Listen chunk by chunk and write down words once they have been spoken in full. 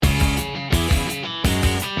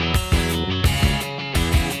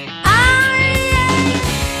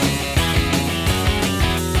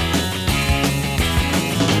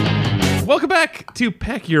Welcome back to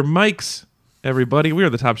Pack Your Mics, everybody. We are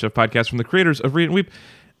the Top Chef podcast from the creators of Read and Weep.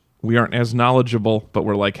 We aren't as knowledgeable, but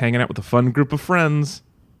we're like hanging out with a fun group of friends.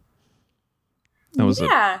 That was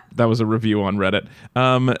a review on Reddit.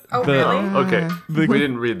 Really? Okay. We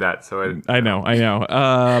didn't read that, so I know.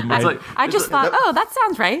 I just thought, that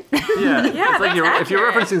sounds right. Yeah. It's like if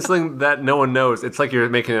you're referencing something that no one knows, it's like you're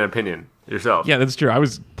making an opinion yourself. Yeah, that's true. I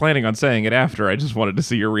was planning on saying it after. I just wanted to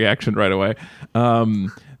see your reaction right away.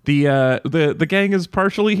 The gang is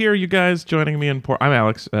partially here. You guys joining me in I'm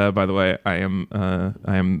Alex. By the way, I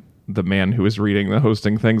am the man who is reading the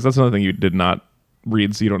hosting things. That's another thing you did not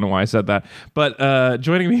read, so you don't know why I said that. But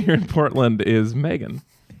joining me here in Portland is Megan.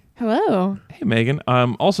 Hello. Hey, Megan.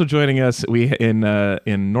 Also joining us in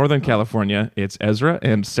Northern California, it's Ezra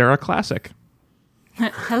and Sarah Classic.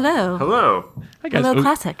 Hello. Hi, guys. Hello,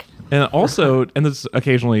 Classic. And also, and there's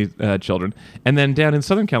occasionally children. And then down in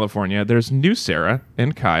Southern California, there's new Sarah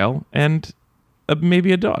and Kyle and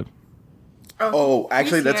maybe a dog. Oh,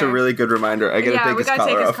 actually, that's a really good reminder. I gotta take his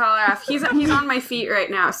collar off. He's on my feet right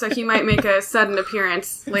now, so he might make a sudden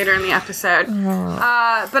appearance later in the episode.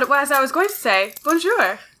 But as I was going to say,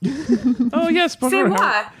 bonjour. Oh, yes, bonjour. C'est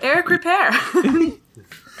moi, Eric Repair.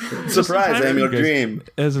 Surprise, I'm your dream.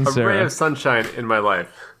 As in A Sarah. ray of sunshine in my life.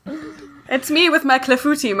 It's me with my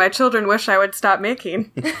clafouti my children wish I would stop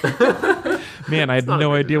making. Man, I had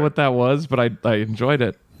no idea what that was, but I enjoyed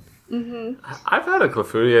it. Mm-hmm. I've had a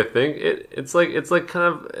clafouti, I think. It's like kind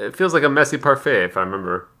of, it feels like a messy parfait, if I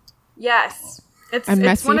remember. Yes.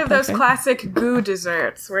 It's one of those classic goo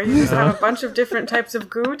desserts where you just have a bunch of different types of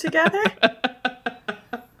goo together.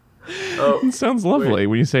 It sounds lovely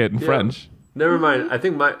when you say it in French. Never mind. I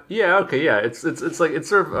think It's like it's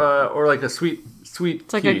sort of or like a sweet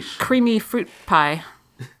It's like quiche. a creamy fruit pie.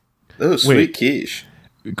 Oh, sweet quiche.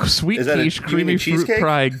 Sweet Is that quiche, a creamy fruit cheesecake?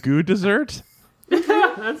 pie goo dessert?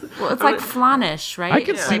 Well, it's like flanish, right? I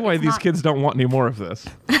can see why these kids don't want any more of this.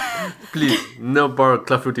 Please, no more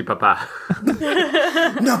clafouti, papa.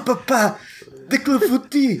 No, papa, the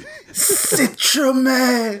clafouti, c'est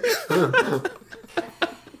chômé.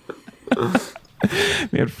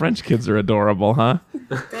 Man, French kids are adorable, huh?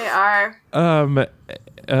 They are.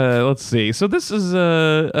 Let's see. So this is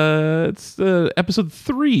it's episode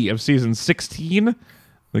 3 of season 16,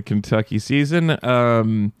 the Kentucky season.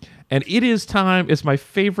 And it is time. It's my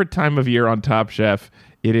favorite time of year on Top Chef.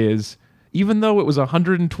 It is, even though it was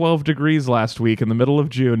 112 degrees last week in the middle of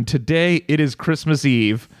June, today it is Christmas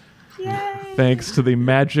Eve. Yay. Thanks to the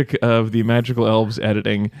magic of the Magical Elves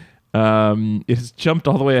editing. It has jumped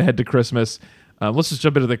all the way ahead to Christmas. Let's just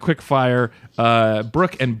jump into the quick fire.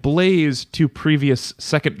 Brooke and Blaze, 2 previous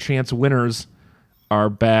second chance winners, are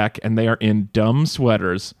back, and they are in dumb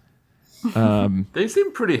sweaters. They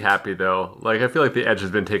seem pretty happy though. Like I feel like the edge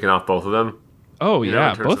has been taken off both of them. Oh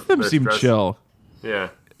yeah, both of them seem chill. Yeah.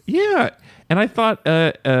 Yeah, and I thought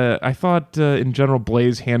in general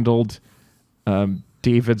Blaze handled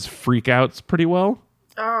David's freakouts pretty well.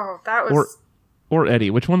 Oh, that was. Or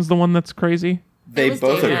Eddie. Which one's the one that's crazy? They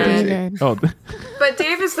both are crazy. Oh, But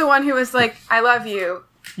Dave is the one who was like, "I love you."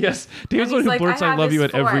 yes, David's the one And he's who like, blurts "I "I have love this you"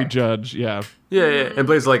 at every fork. judge. Yeah. Yeah. And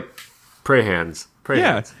Blaze like, pray hands.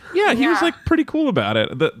 Hands. Yeah, he was Yeah. like pretty cool about it.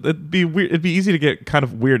 It'd be weird. It'd be easy to get kind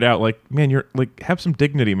of weird out. Like, man, you're like, have some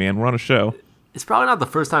dignity, man. We're on a show. It's probably not the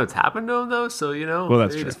first time it's happened to him though, so Well,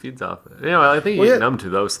 that's maybe he true. just feeds off it. I think you get numb to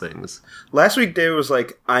those things. Last week, Dave was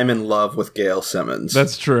like, I'm in love with Gail Simmons.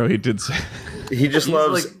 That's true. He did say. He just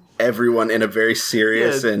loves like- everyone in a very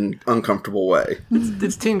serious and uncomfortable way.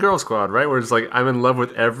 It's Teen Girl Squad, right? Where it's like, I'm in love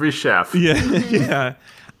with every chef. Yeah, yeah.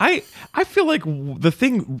 I feel like the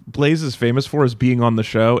thing Blaze is famous for is being on the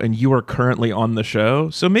show, and you are currently on the show.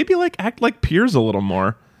 So maybe like act like peers a little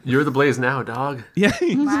more. You're the Blaze now, dog. Yeah,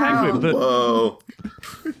 exactly. Whoa.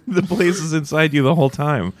 The Blaze is inside you the whole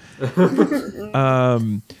time.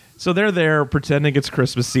 So they're there pretending it's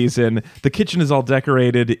Christmas season. The kitchen is all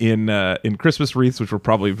decorated in Christmas wreaths, which were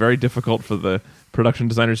probably very difficult for the production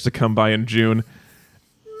designers to come by in June,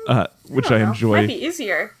 which I enjoy. Might be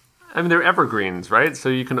easier. I mean, they're evergreens, right? So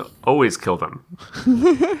you can always kill them.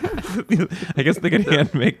 I guess they can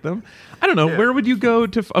hand make them. I don't know. Yeah. Where would you go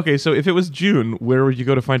to? Okay, so if it was June, where would you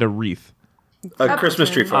go to find a wreath? A Christmas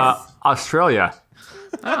tree farm. Australia.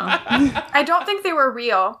 I don't think they were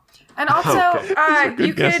real. And also,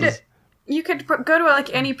 good guesses. you could go to like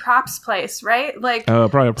any props place, right? Like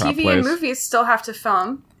Probably a prop TV place. and movies still have to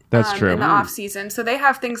film. That's true. In the off season, so they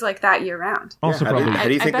have things like that year round. Also, How do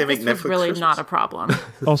probably, you think I they bet make this was Netflix really Christmas? not a problem.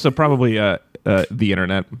 the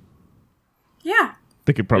internet. Yeah.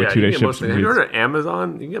 They could probably Yeah, 2 you day can get ship most some things. If you wreaths. order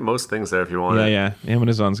Amazon, you can get most things there if you want. Yeah.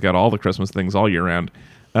 Amazon's got all the Christmas things all year round.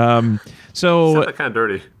 It's So not that kind of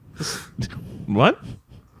dirty. What?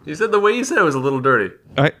 You said the way you said it was a little dirty.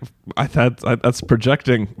 I thought that's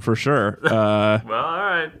projecting for sure. Well, all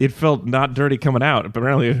right. It felt not dirty coming out.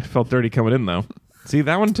 Apparently, it felt dirty coming in, though. See,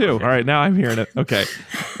 that one, too. Okay. All right, now I'm hearing it. Okay.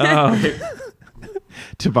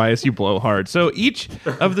 Tobias, you blow hard. So each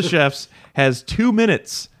of the chefs has 2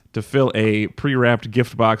 minutes to fill a pre-wrapped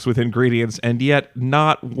gift box with ingredients, and yet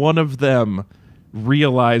not one of them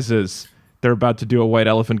realizes they're about to do a white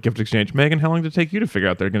elephant gift exchange. Megan, how long did it take you to figure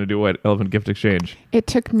out they're going to do a white elephant gift exchange? It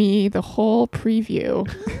took me the whole preview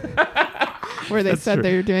where they said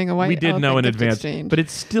they were doing a white elephant gift exchange. We did know in advance, but it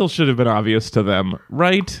still should have been obvious to them,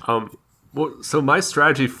 right? Well, so my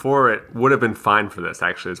strategy for it would have been fine for this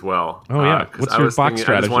actually as well. Oh yeah, what's your box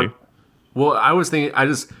strategy? I was thinking,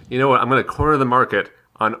 you know what? I'm going to corner the market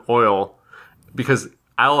on oil because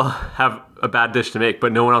I'll have a bad dish to make,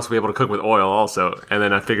 but no one else will be able to cook with oil also. And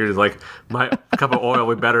then I figured it's like my cup of oil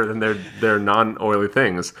would be better than their non-oily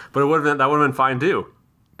things. But that would have been fine too.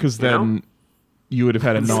 Because then you would have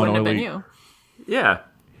had a non-oily. Yeah,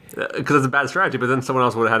 because it's a bad strategy. But then someone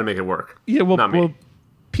else would have had to make it work. Yeah, not me. Well,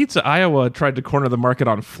 Pizza Iowa tried to corner the market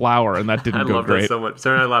on flour, and that didn't go great. I loved it so much.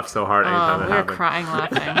 Sarah and I laughed so hard anytime that happened. We were crying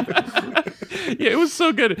laughing. Yeah, it was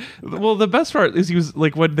so good. Well, the best part is he was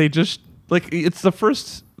like when they just like it's the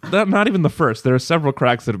first. Not even the first. There are several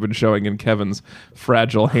cracks that have been showing in Kevin's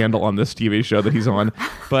fragile handle on this TV show that he's on.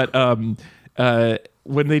 But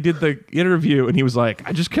when they did the interview and he was like,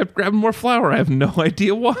 I just kept grabbing more flour. I have no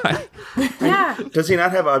idea why. Yeah. Does he not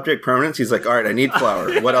have object permanence? He's like, all right, I need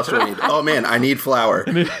flour. What else do I need? Oh, man, I need flour.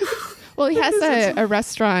 Well, he has a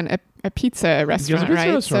restaurant, a pizza restaurant,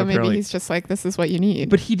 right? So maybe apparently. He's just like, this is what you need.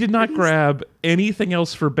 But he did not grab anything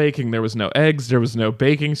else for baking. There was no eggs. There was no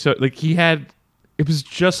baking. So like he had... It was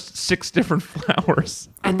just 6 different flours.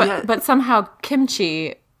 But somehow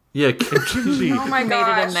kimchi... Yeah, kimchi. Oh my god,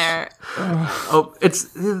 made it in there.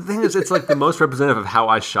 The thing is, it's like the most representative of how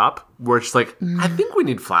I shop, where it's like, I think we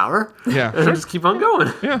need flour. Yeah, and just keep on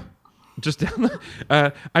going. Yeah, just down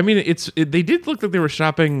the. I mean, they did look like they were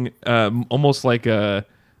shopping, almost like that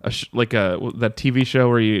TV show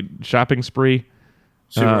where you shopping spree.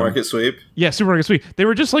 Supermarket sweep? Yeah, supermarket sweep. They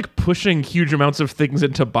were just like pushing huge amounts of things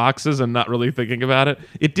into boxes and not really thinking about it.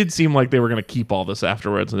 It did seem like they were going to keep all this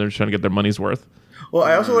afterwards and they're just trying to get their money's worth. Well,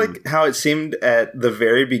 I also like how it seemed at the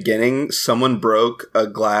very beginning, someone broke a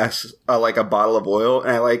glass, like a bottle of oil.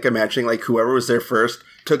 And I like imagining like whoever was there first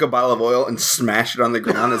took a bottle of oil and smashed it on the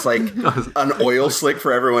ground. It's like an oil slick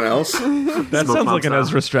for everyone else. That sounds like an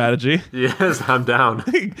Ezra strategy. Yes, I'm down.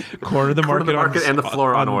 Corner the market and the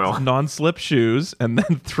floor on oil. Non-slip shoes and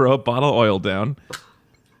then throw a bottle of oil down.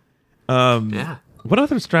 Yeah. What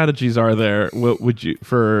other strategies are there? What would you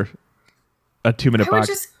for a 2-minute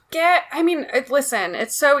box? Listen,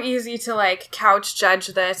 it's so easy to like couch judge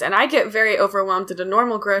this, and I get very overwhelmed at a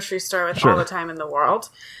normal grocery store with all the time in the world.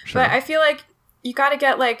 Sure. But I feel like you got to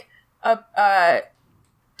get like a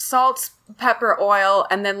salt, pepper, oil,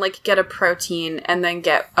 and then like get a protein, and then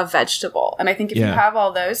get a vegetable. And I think if you have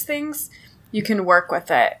all those things, you can work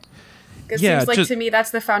with it. It seems like to me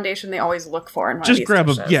that's the foundation they always look for in one of these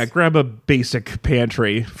dishes. grab a basic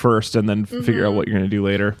pantry first, and then figure out what you're going to do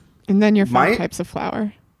later. And then your 5 types of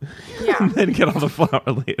flour. Yeah. And then get all the flour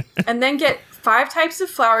later. And then get 5 types of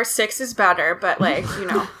flour. 6 is better, but like, you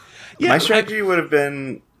know. My strategy would have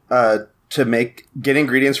been to get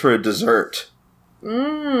ingredients for a dessert.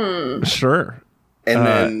 Sure. And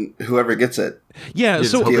then whoever gets it. Yeah,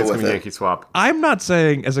 so deal with it. Yankee swap. I'm not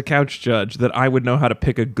saying as a couch judge that I would know how to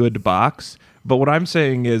pick a good box, but what I'm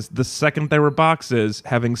saying is the second there were boxes,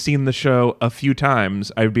 having seen the show a few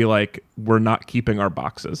times, I'd be like, we're not keeping our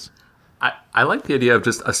boxes. I like the idea of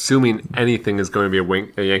just assuming anything is going to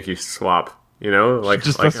be a Yankee swap. You know, like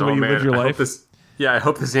just that's the way you live your life. I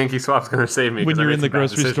hope this Yankee swap's going to save me. When you're in the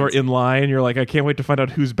grocery store in line, you're like, I can't wait to find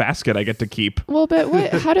out whose basket I get to keep. Well,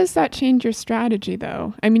 but how does that change your strategy,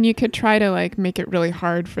 though? I mean, you could try to like make it really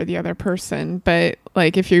hard for the other person, but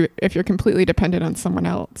like if you're completely dependent on someone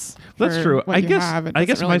else, that's true. I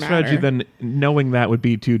guess my strategy then, knowing that, would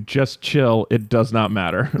be to just chill. It does not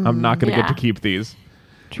matter. I'm not going to get to keep these.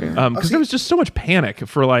 True. Because there was just so much panic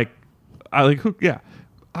for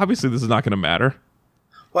obviously this is not going to matter.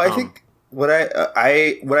 Well, I think what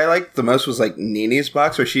I liked the most was like Nini's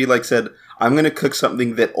box, where she like said, I'm going to cook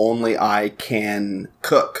something that only I can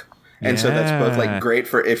cook. And so that's both like great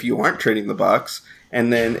for if you aren't trading the box,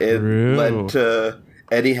 and then it led to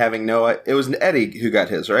Eddie having it was Eddie who got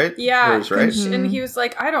his, right? Yeah. Hers, right? And he was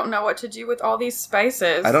like, I don't know what to do with all these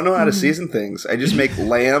spices. I don't know how to season things. I just make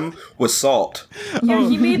lamb with salt. Yeah,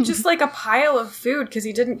 he made just like a pile of food because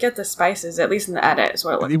he didn't get the spices, at least in the edit is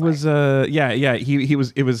what it looked like. It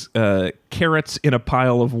was, it was carrots in a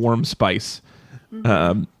pile of warm spice.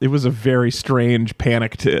 It was a very strange,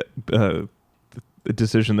 panicked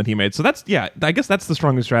decision that he made. So I guess that's the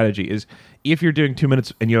strongest strategy is if you're doing 2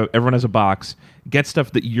 minutes and everyone has a box, get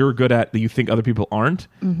stuff that you're good at that you think other people aren't,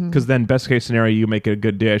 because then best case scenario, you make a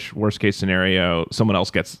good dish. Worst case scenario, someone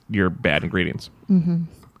else gets your bad ingredients.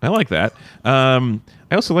 I like that. I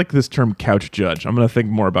also like this term couch judge. I'm going to think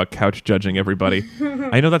more about couch judging everybody.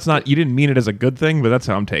 I know that's not, you didn't mean it as a good thing, but that's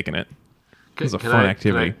how I'm taking it. It's a fun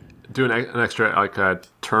activity. Can I do an extra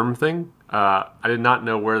term thing? I did not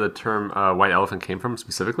know where the term white elephant came from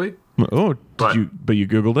specifically. Oh, but you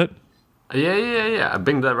Googled it? Yeah. I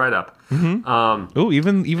binged that right up.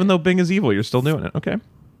 Even though Bing is evil, you're still doing it. Okay.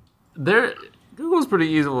 Google's pretty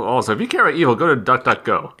evil also. If you care about evil, go to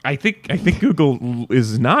DuckDuckGo. I think Google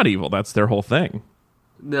is not evil. That's their whole thing.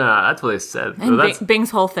 Nah, that's what they said. And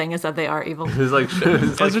Bing's whole thing is that they are evil. It's like,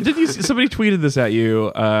 somebody tweeted this at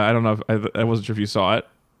you. I don't know. I wasn't sure if you saw it.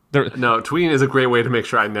 No, tweeting is a great way to make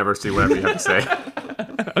sure I never see whatever you have to say.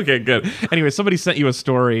 Okay, good. Anyway, somebody sent you a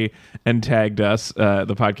story and tagged us,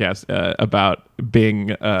 the podcast, about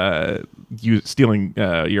Bing you stealing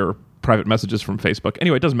your private messages from Facebook.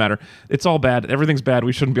 Anyway, it doesn't matter. It's all bad. Everything's bad.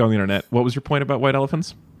 We shouldn't be on the internet. What was your point about white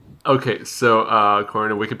elephants? Okay, so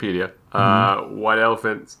according to Wikipedia, white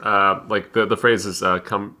elephants, like the phrase is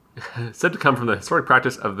said to come from the historic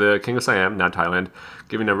practice of the King of Siam, now Thailand,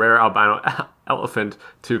 giving a rare albino elephant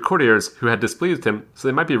to courtiers who had displeased him, so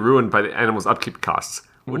they might be ruined by the animal's upkeep costs.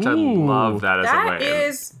 Which I love that as a way. That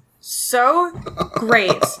is so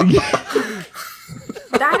great.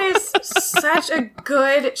 That is such a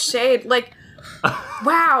good shade. Like,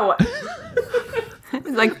 wow.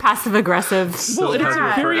 Like passive aggressive. Well, it's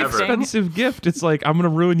a very expensive gift. It's like, I'm going to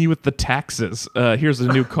ruin you with the taxes. Here's a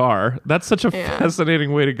new car. That's such a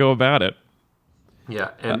fascinating way to go about it.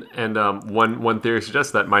 Yeah, and one theory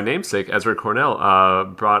suggests that my namesake Ezra Cornell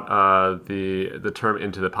brought the term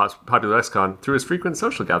into the popular lexicon through his frequent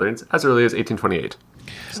social gatherings as early as 1828.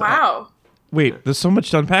 Wow. Wait, there's so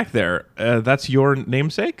much to unpack there. That's your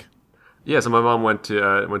namesake? Yeah, so my mom went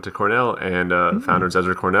to Cornell and found her as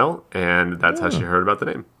Ezra Cornell, and that's how she heard about the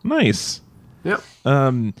name. Nice. Yep.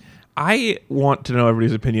 I want to know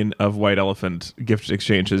everybody's opinion of white elephant gift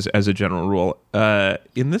exchanges as a general rule.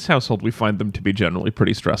 In this household, we find them to be generally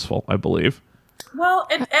pretty stressful, I believe. Well,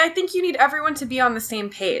 I think you need everyone to be on the same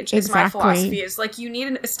page, is my philosophy. Is like you need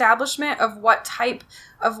an establishment of what type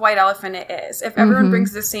of white elephant it is. If everyone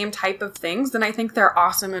brings the same type of things, then I think they're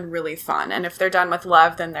awesome and really fun. And if they're done with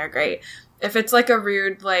love, then they're great. If it's like a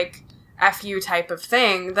rude, like, F you type of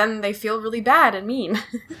thing, then they feel really bad and mean.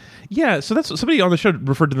 Yeah, so that's somebody on the show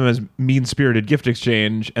referred to them as mean-spirited gift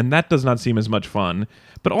exchange, and that does not seem as much fun.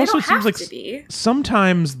 But also it seems like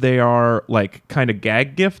sometimes they are like kind of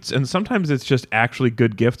gag gifts, and sometimes it's just actually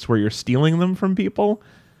good gifts where you're stealing them from people.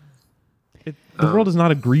 The world is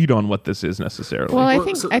not agreed on what this is necessarily. Well,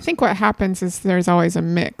 I think what happens is there's always a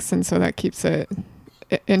mix, and so that keeps it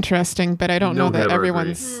interesting. But I don't know that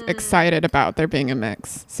everyone's excited about there being a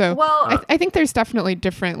mix. So I think there's definitely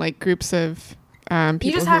different like groups of people.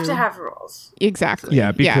 You just have to have rules. Exactly.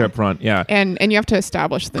 Yeah, be clear up front. Yeah. And you have to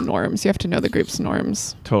establish the norms. You have to know the group's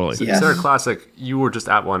norms. Totally. So, Sarah Classic, you were just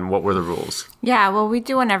at one. What were the rules? Yeah, well, we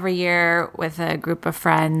do one every year with a group of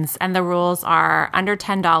friends, and the rules are under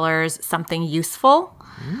 $10, something useful.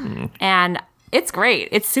 And it's great.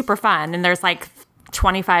 It's super fun. And there's like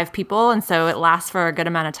 25 people, and so it lasts for a good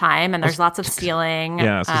amount of time, and there's lots of stealing.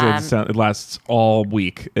 Yeah, so it lasts all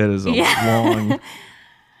week. It is a long...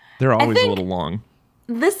 They're always a little long.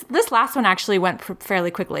 This last one actually went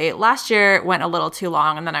fairly quickly. Last year it went a little too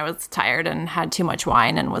long, and then I was tired and had too much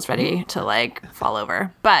wine and was ready to like fall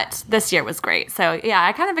over. But this year was great. So yeah,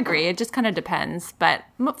 I kind of agree. It just kind of depends. But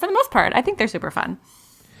for the most part, I think they're super fun.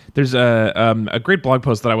 There's a great blog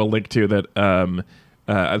post that I will link to that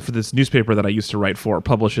for this newspaper that I used to write for,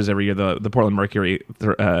 publishes every year. The Portland Mercury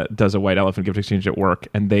does a white elephant gift exchange at work,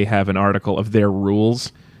 and they have an article of their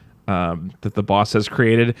rules that the boss has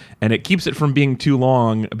created, and it keeps it from being too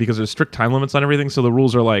long because there's strict time limits on everything. So the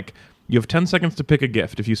rules are like, you have 10 seconds to pick a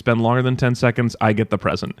gift. If you spend longer than 10 seconds, I get the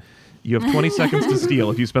present. You have 20 seconds to steal.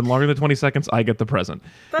 If you spend longer than 20 seconds, I get the present.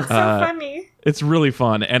 That's so funny. It's really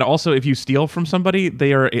fun. And also, if you steal from somebody,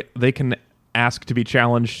 they can ask to be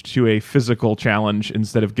challenged to a physical challenge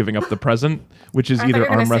instead of giving up the present, which is either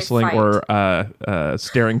arm wrestling or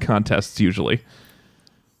staring contests usually.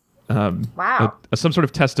 Wow. Some sort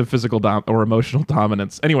of test of physical or emotional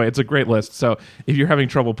dominance. Anyway, it's a great list. So if you're having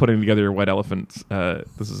trouble putting together your white elephants,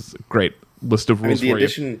 this is a great list of rules for you. The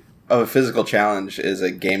addition of a physical challenge is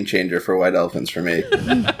a game changer for white elephants for me.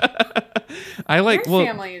 I like,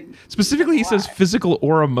 specifically he says physical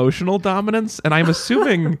or emotional dominance, and I'm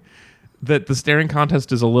assuming that the staring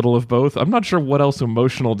contest is a little of both. I'm not sure what else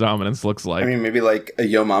emotional dominance looks like. I mean, maybe like a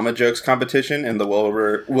Yo Mama jokes competition in the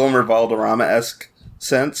Wilmer Valderrama-esque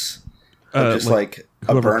sense. Just like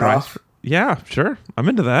a burn-off. Yeah, sure. I'm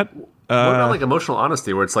into that. What about like emotional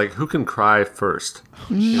honesty, where it's like, who can cry first?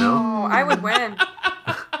 You know? Oh, I would win.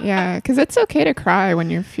 Yeah, because it's okay to cry when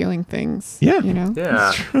you're feeling things. Yeah. You know?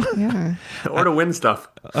 Yeah. Yeah. Or to win stuff.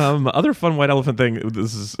 Other fun white elephant thing,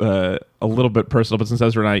 this is a little bit personal, but since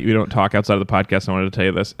Ezra and I, we don't talk outside of the podcast, I wanted to tell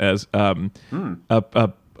you this. As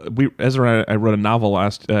Ezra and I wrote a novel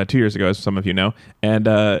 2 years ago, as some of you know,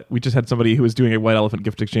 and we just had somebody who was doing a white elephant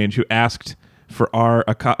gift exchange who asked for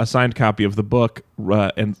a signed copy of the book,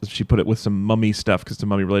 and she put it with some mummy stuff because it's a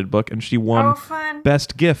mummy related book, and she won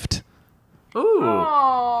best gift. Ooh.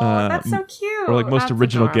 Oh, that's so cute. Or like most That's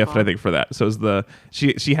original adorable. gift, I think, for that. So it was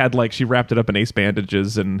she had like, she wrapped it up in ace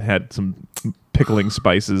bandages and had some pickling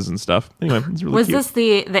spices and stuff. Anyway, it's really Was cute. this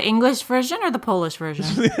the English version or the Polish version?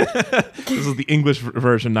 This is the English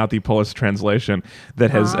version, not the Polish translation,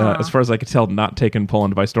 that has, as far as I could tell, not taken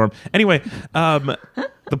Poland by storm. Anyway,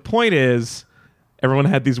 the point is, everyone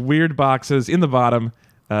had these weird boxes. In the bottom,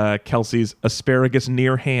 Kelsey's asparagus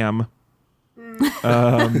near ham.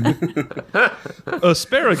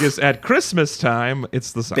 Asparagus at Christmas time.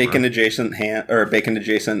 It's the summer. Bacon adjacent ham or bacon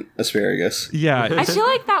adjacent asparagus. Yeah. I feel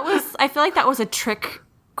like that was a trick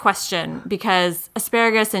question because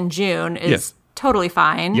asparagus in June is totally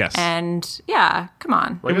fine. Yes. And yeah, come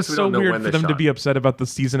on. Well, It was so weird for them to be upset about the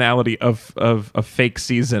seasonality of a fake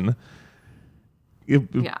season.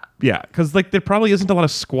 Yeah, because like there probably isn't a lot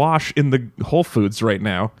of squash in the Whole Foods right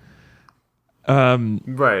now.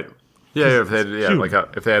 Right. Yeah, if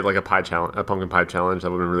they had like a pie challenge, a pumpkin pie challenge,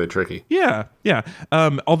 that would have been really tricky. Yeah.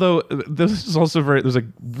 Although this is also there's a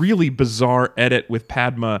really bizarre edit with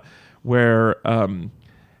Padma where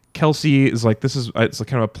Kelsey is like, it's like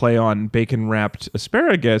kind of a play on bacon wrapped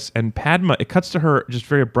asparagus, and Padma, it cuts to her just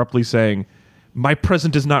very abruptly saying, "My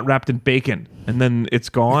present is not wrapped in bacon," and then it's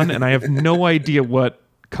gone, and I have no idea what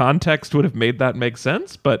context would have made that make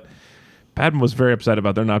sense, but Padma was very upset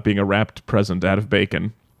about there not being a wrapped present out of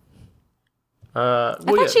bacon. I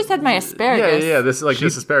thought she said my asparagus. Yeah. This is like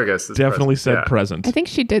this asparagus. This Definitely present. said present. I think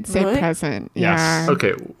she did say Really? present. Yes. Yeah.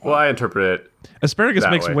 Okay. Well, I interpret it. Asparagus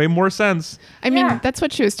that makes way. way more sense. I mean, that's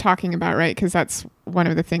what she was talking about, right? Because that's one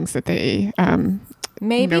of the things that they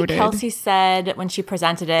Maybe noted. Kelsey said when she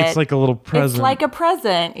presented it. It's like a little present. It's like a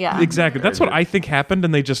present. Yeah. Exactly. That's what I think happened,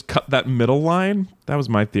 and they just cut that middle line. That was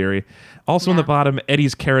my theory. Also in the bottom,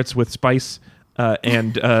 Eddie's carrots with spice,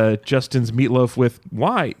 and Justin's meatloaf with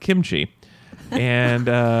kimchi. And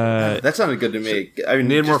That sounded good to me. I mean,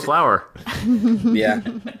 Need more flour. Yeah,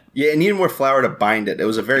 it needed more flour to bind it. It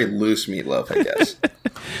was a very loose meatloaf, I guess.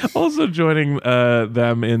 also joining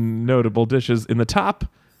them in notable dishes in the top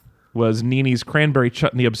was Nini's cranberry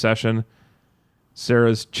chutney obsession,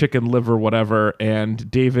 Sarah's chicken liver whatever, and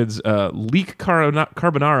David's leek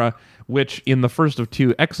carbonara, which in the first of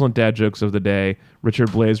two excellent dad jokes of the day,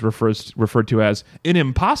 Richard Blaze referred to as an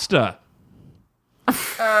impasta.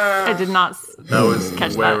 I did not That was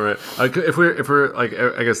catch way that. right. If we're like,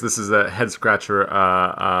 I guess this is a head scratcher.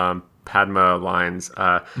 Padma lines.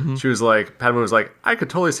 Padma was like, I could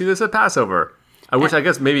totally see this at Passover. Which I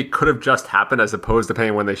guess maybe could have just happened as opposed to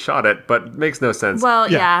depending on when they shot it, but makes no sense.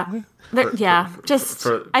 Well, yeah.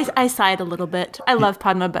 I sighed a little bit. I love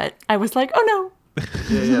Padma, but I was like, oh no.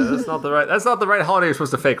 Yeah, that's not the right holiday you're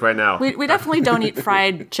supposed to fake right now. We definitely don't eat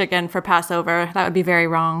fried chicken for Passover. That would be very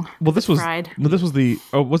wrong. Well, this was fried. No, this was the.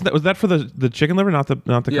 Oh, was that for the chicken liver, not the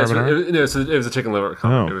carbonara? So it was a chicken liver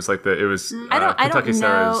comment. It was like I don't Kentucky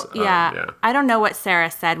know. Sarah's. I don't know what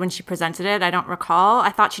Sarah said when she presented it. I don't recall. I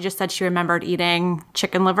thought she just said she remembered eating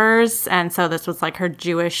chicken livers, and so this was like her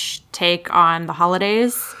Jewish take on the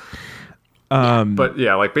holidays. But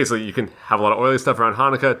yeah, like basically you can have a lot of oily stuff around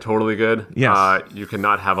Hanukkah, totally good. Yes. You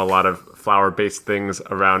cannot have a lot of flour-based things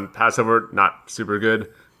around Passover, not super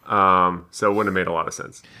good. So it wouldn't have made a lot of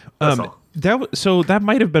sense. That's all. That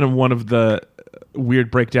might have been one of the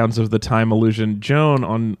weird breakdowns of the time illusion. Joan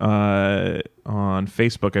on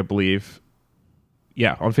Facebook, I believe.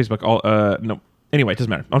 Yeah, on Facebook. Anyway, it doesn't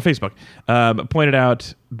matter. On Facebook, pointed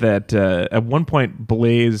out that at one point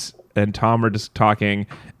Blaze and Tom are just talking,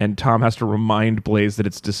 and Tom has to remind Blaze that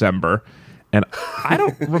it's December. And I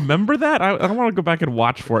don't remember that. I want to go back and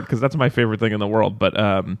watch for it because that's my favorite thing in the world. But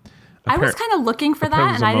I was kind of looking for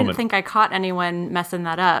that, and I didn't think I caught anyone messing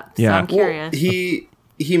that up. So I'm curious. Well,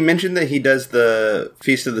 he mentioned that he does the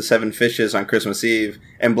Feast of the Seven Fishes on Christmas Eve,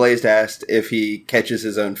 and Blaze asked if he catches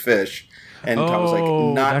his own fish. And Tom was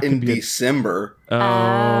like, not in December.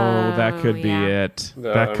 That could be it.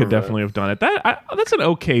 That could definitely have done it. That's an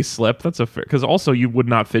okay slip. That's a fair, because also you would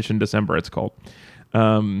not fish in December, it's called.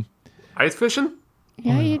 Ice fishing?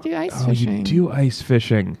 Yeah, you do ice fishing. You do ice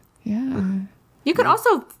fishing. Yeah. You could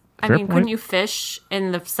also, Fair point. couldn't you fish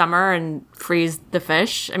in the summer and freeze the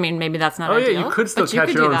fish? I mean, maybe that's not ideal. Oh, yeah, you could still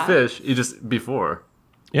catch your own fish. You just before.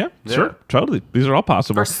 Yeah, sure. Totally. These are all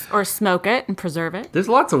possible. Or smoke it and preserve it. There's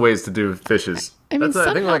lots of ways to do fishes. I mean,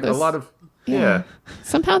 I think like a lot of... Yeah.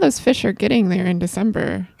 Somehow those fish are getting there in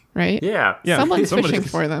December, right? Yeah. Someone's fishing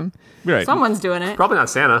for them. Right. Someone's doing it. Probably not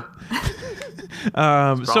Santa.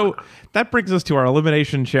 So that brings us to our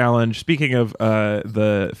elimination challenge. Speaking of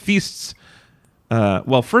the feasts,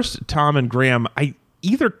 first, Tom and Graham, I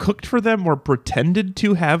either cooked for them or pretended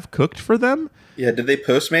to have cooked for them. Yeah, did they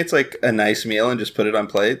Postmates like a nice meal and just put it on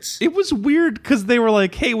plates? It was weird because they were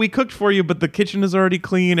like, hey, we cooked for you, but the kitchen is already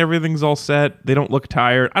clean. Everything's all set. They don't look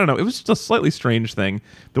tired. I don't know. It was just a slightly strange thing,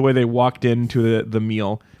 the way they walked into the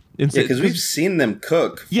meal. Yeah, because we've seen them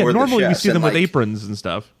cook for normally the we chefs, see them with like, aprons and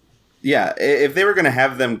stuff. Yeah, if they were going to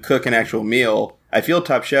have them cook an actual meal, I feel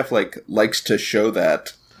Top Chef likes to show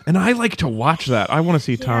that. And I like to watch that. I want to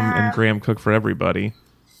see Tom and Graham cook for everybody.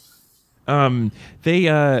 They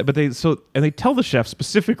tell the chef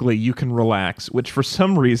specifically you can relax, which for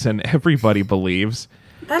some reason everybody believes.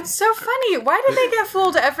 That's so funny. Why did they get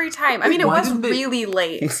fooled every time? I mean, it was really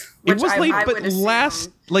late. It was late, but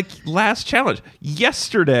last challenge.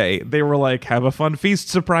 Yesterday, they were like, have a fun feast.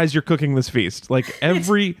 Surprise, you're cooking this feast. Like,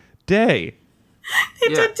 every day. They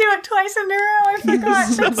did do it twice in a row. I forgot.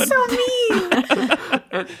 That's so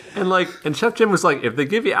mean. And Chef Jim was like, if they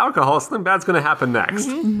give you alcohol, something bad's going to happen next.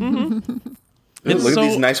 Look at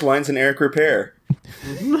these nice wines in Eric Repair.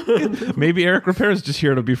 Maybe Eric Repair is just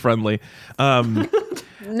here to be friendly.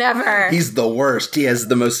 Never. He's the worst. He has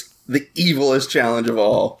the evilest challenge of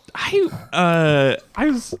all. I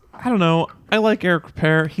don't know. I like Eric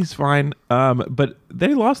Repair. He's fine. But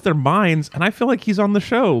they lost their minds, and I feel like he's on the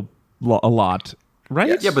show a lot, right?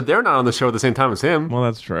 Yes. Yeah, but they're not on the show at the same time as him. Well,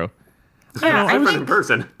 that's true. Yeah, I was in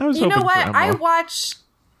person. I was you know hoping what? for I Emma. watch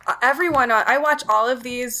I watch all of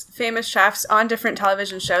these famous chefs on different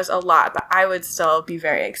television shows a lot, but I would still be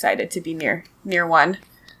very excited to be near one.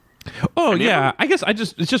 Oh yeah, I guess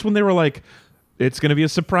it's just when they were like, it's going to be a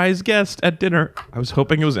surprise guest at dinner. I was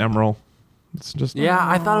hoping it was Emerald. It's just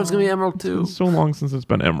I thought it was going to be Emerald too. It's so long since it's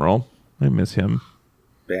been Emerald. I miss him.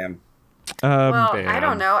 Bam. I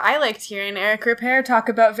don't know. I liked hearing Eric Repair talk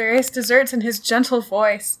about various desserts in his gentle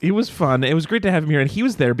voice. It was fun. It was great to have him here, and he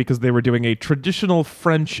was there because they were doing a traditional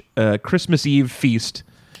French Christmas Eve feast,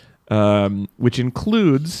 which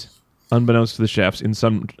includes, unbeknownst to the chefs in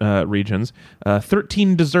some regions,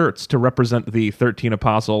 13 desserts to represent the 13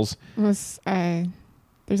 apostles. There's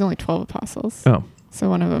only 12 apostles. Oh. So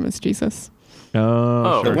one of them is Jesus.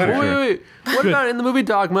 Oh, sure. Wait. What about in the movie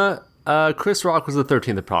Dogma? Chris Rock was the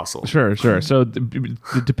 13th apostle. Sure. So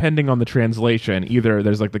depending on the translation, either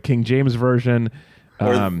there's like the King James version,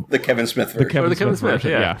 or the Kevin Smith version. The Kevin Smith,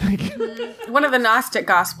 yeah. One of the Gnostic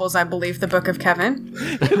Gospels, I believe, the Book of Kevin.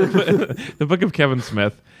 The Book of Kevin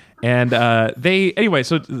Smith. And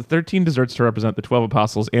so 13 desserts to represent the 12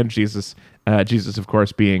 apostles and Jesus. Jesus, of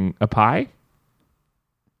course, being a pie.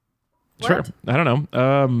 What? Sure. I don't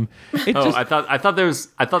know. I thought there was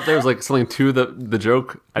like something to the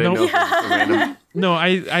joke. I didn't know if it was random. No,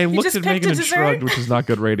 I looked at Megan and shrugged, which is not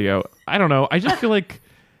good radio. I don't know. I just feel like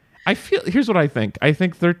here's what I think. I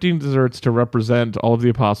think 13 desserts to represent all of the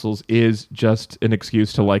apostles is just an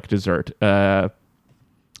excuse to like dessert.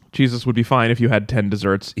 Jesus would be fine if you had 10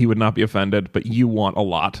 desserts. He would not be offended, but you want a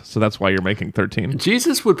lot, so that's why you're making 13.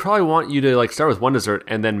 Jesus would probably want you to like start with one dessert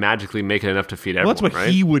and then magically make it enough to feed everyone. Well, that's what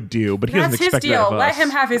he would do, but he doesn't expect that of us. Let him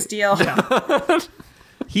have his deal. Yeah.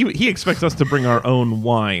 He expects us to bring our own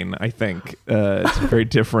wine, I think. It's very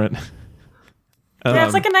different. Yeah,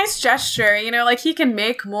 it's like a nice gesture, like he can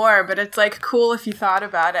make more, but it's like cool if you thought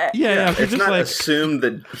about it. Yeah. It's not assumed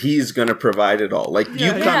that he's going to provide it all. Like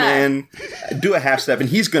you come in, do a half step, and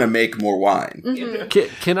he's going to make more wine. Mm-hmm.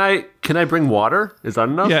 Can I bring water? Is that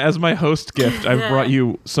enough? Yeah, as my host gift, I've brought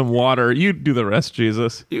you some water. You do the rest,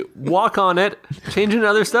 Jesus. You walk on it, change into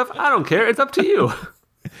other stuff. I don't care. It's up to you.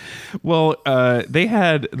 Well,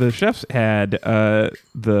 the chefs had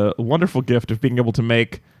the wonderful gift of being able to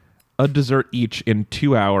make a dessert each in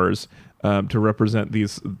 2 hours to represent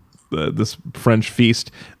this French feast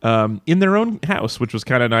in their own house, which was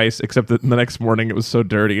kind of nice, except that the next morning it was so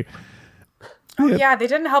dirty. Oh, yeah, they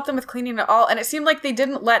didn't help them with cleaning at all. And it seemed like they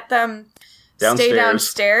didn't let them stay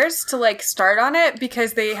downstairs to, like, start on it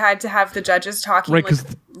because they had to have the judges talking,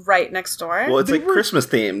 right next door. Well, it's Christmas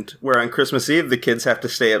themed, where on Christmas Eve, the kids have to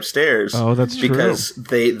stay upstairs. Oh, that's true. Because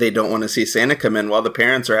they don't want to see Santa come in while the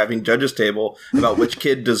parents are having judges table about which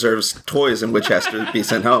kid deserves toys and which has to be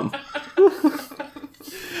sent home.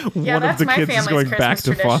 One of the kids is going back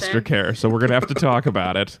to foster care, so we're going to have to talk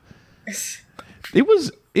about it.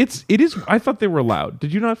 It is. I thought they were loud.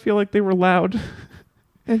 Did you not feel like they were loud?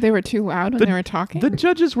 They were too loud when they were talking? The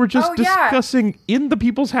judges were just discussing in the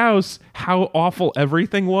people's house how awful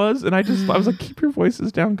everything was, and I was like, keep your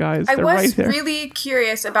voices down, guys. I was really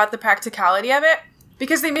curious about the practicality of it,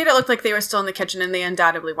 because they made it look like they were still in the kitchen, and they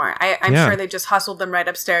undoubtedly weren't. I'm sure they just hustled them right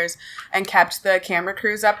upstairs and kept the camera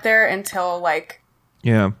crews up there until, like...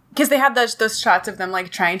 Yeah. Because they had those shots of them, like,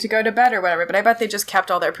 trying to go to bed or whatever, but I bet they just kept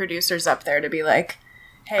all their producers up there to be like...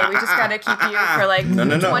 Hey, we just got to keep you for like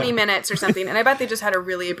 20 minutes or something. And I bet they just had a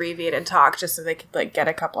really abbreviated talk just so they could like get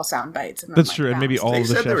a couple sound bites. And that's true. And maybe all of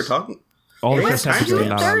the chefs. They were talking. All the chefs had to go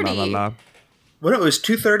la la la. Well, it was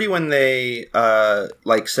 2:30 when they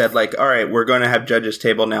said like, all right, we're going to have judges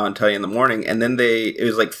table now and tell you in the morning. And then it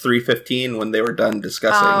was like 3:15 when they were done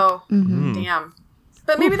discussing. Oh, damn.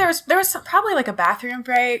 But maybe there was probably like a bathroom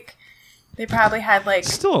break. They probably had like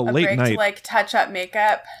still a late break night to like touch up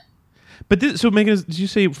makeup. But so, Megan, did you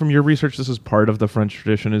say from your research this is part of the French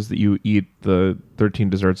tradition is that you eat the 13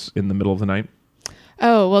 desserts in the middle of the night?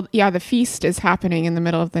 Oh, well, yeah, the feast is happening in the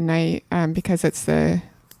middle of the night because it's the...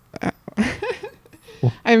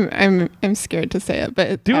 I'm scared to say it,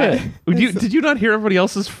 but... Do it. Did you not hear everybody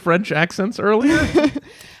else's French accents earlier?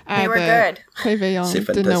 They were good. Réveillon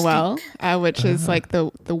de Noël, which is like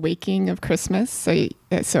the waking of Christmas. So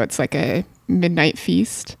it's like a midnight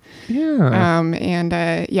feast. Yeah.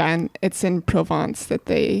 And it's in Provence that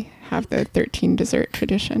they have the 13 dessert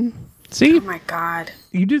tradition. See? Oh my God.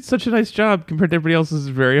 You did such a nice job compared to everybody else's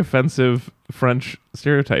very offensive French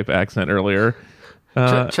stereotype accent earlier.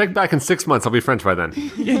 Check back in 6 months. I'll be French by then.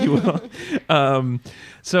 Yeah, you will.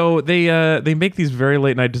 So they make these very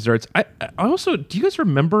late night desserts. I also, do you guys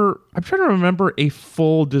remember? I'm trying to remember a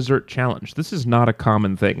full dessert challenge. This is not a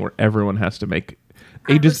common thing where everyone has to make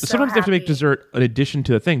sometimes they have to make dessert in addition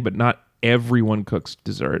to a thing, but not everyone cooks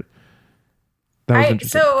dessert. That was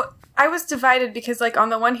interesting. So I was divided because, like, on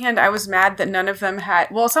the one hand, I was mad that none of them had...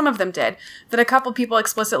 Well, some of them did. That a couple people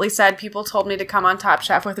explicitly said, people told me to come on Top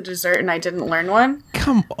Chef with a dessert and I didn't learn one.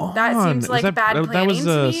 Come on. That seems like bad planning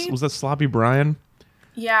to me. Was that Sloppy Brian?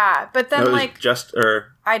 Yeah, but then,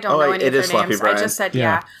 I don't know any of their names. Brian. I just said, he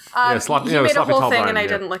made a whole thing and I yeah.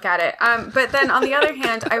 didn't look at it. But then, on the other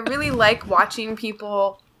hand, I really like watching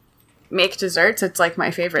people make desserts. It's, like,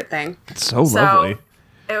 my favorite thing. It's so lovely.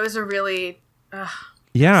 It was a really...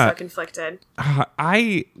 Yeah. So conflicted.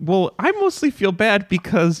 I mostly feel bad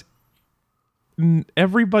because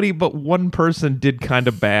everybody but one person did kind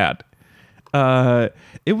of bad.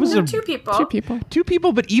 It was two people. Two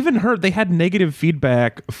people, but even her, they had negative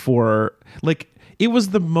feedback for, like, it was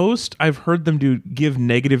the most I've heard them give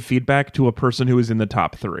negative feedback to a person who was in the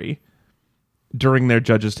top 3 during their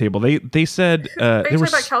judges table. They said... Are you talking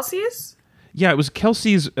about Kelsey's? Yeah, it was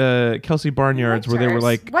Kelsey Barnyard's where they were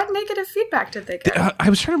like... What negative feedback did they get? I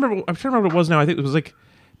was trying to remember what it was now. I think it was like...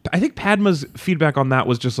 I think Padma's feedback on that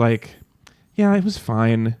was just like, yeah, it was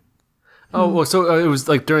fine. Oh, well, so it was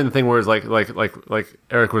like during the thing where it was like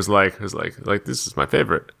Eric was like, this is my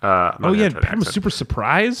favorite. Padma was super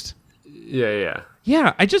surprised. Yeah.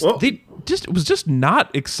 Yeah, they was just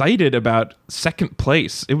not excited about second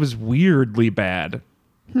place. It was weirdly bad.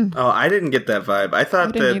 Oh, I didn't get that vibe. I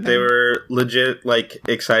thought that they were legit, like,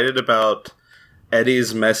 excited about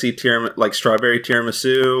Eddie's messy strawberry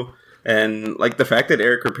tiramisu, and like the fact that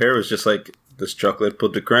Eric Ripert was just like, this chocolate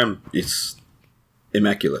pot de creme is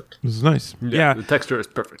immaculate. It was nice. Yeah, the texture is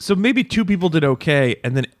perfect. So maybe 2 people did okay,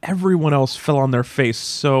 and then everyone else fell on their face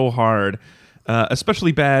so hard.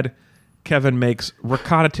 Especially bad. Kevin makes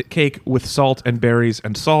ricotta cake with salt and berries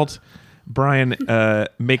and salt. Brian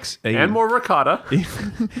makes and more ricotta,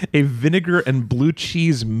 a vinegar and blue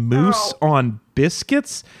cheese mousse on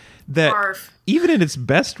biscuits that even in its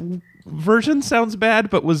best version sounds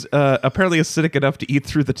bad, but was apparently acidic enough to eat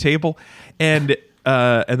through the table. And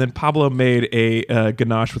then Pablo made a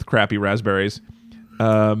ganache with crappy raspberries.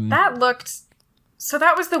 That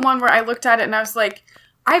was the one where I looked at it and I was like,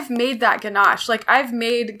 I've made that ganache. Like, I've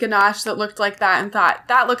made ganache that looked like that and thought,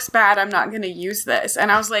 that looks bad, I'm not going to use this.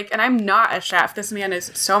 And I was like, and I'm not a chef. This man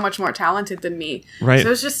is so much more talented than me. Right. So it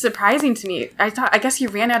was just surprising to me. I guess he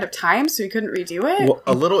ran out of time, so he couldn't redo it. Well,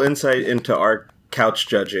 a little insight into our couch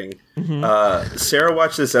judging. Mm-hmm. Sarah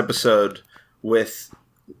watched this episode with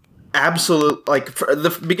absolute, like, for the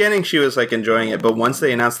beginning she was like enjoying it, but once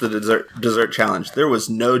they announced the dessert challenge, there was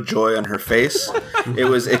no joy on her face. It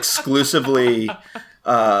was exclusively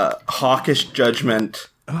hawkish judgment,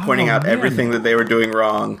 pointing out everything that they were doing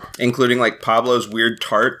wrong, including like Pablo's weird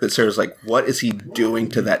tart that Sarah's like, what is he doing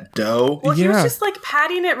to that dough? Well, he was just like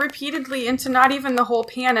patting it repeatedly into not even the whole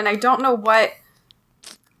pan, and I don't know what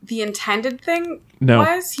the intended thing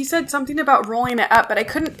was. He said something about rolling it up, but I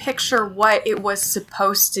couldn't picture what it was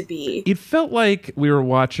supposed to be. It felt like we were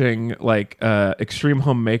watching like Extreme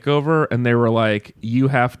Home Makeover, and they were like, you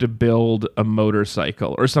have to build a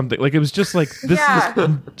motorcycle or something. Like, it was just like, this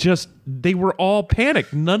is just, they were all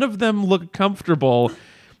panicked. None of them looked comfortable.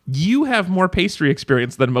 You have more pastry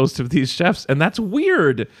experience than most of these chefs, and that's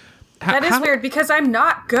weird. That is weird because I'm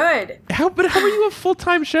not good. But how are you a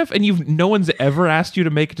full-time chef and no one's ever asked you to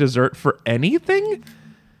make dessert for anything?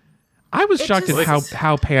 I was shocked at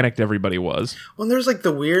how panicked everybody was. Well, there's like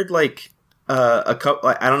the weird like a couple.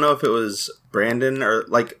 Like, I don't know if it was Brandon or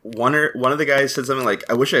like one of the guys said something like,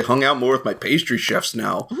 "I wish I hung out more with my pastry chefs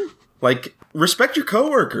now." Like, respect your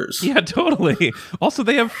coworkers. Yeah, totally. Also,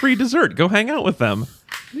 they have free dessert. Go hang out with them.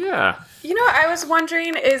 Yeah. You know what I was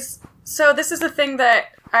wondering is, so this is the thing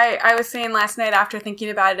that I was saying last night after thinking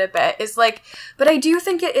about it a bit, is like, but I do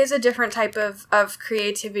think it is a different type of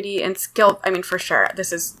creativity and skill. I mean, for sure,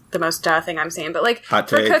 this is the most duh thing I'm saying, but like for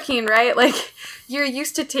cooking, right? Like, you're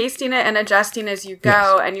used to tasting it and adjusting as you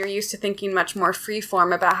go, and you're used to thinking much more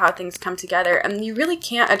freeform about how things come together, and you really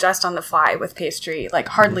can't adjust on the fly with pastry, like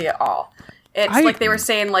hardly at all. It's like they were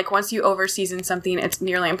saying, like, once you over-season something, it's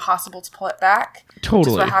nearly impossible to pull it back. Totally. Which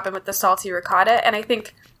is what happened with the salty ricotta, and I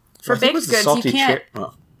think for baked goods, you can't...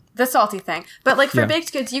 The salty thing. But, like, for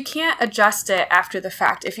baked goods, you can't adjust it after the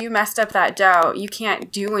fact. If you messed up that dough, you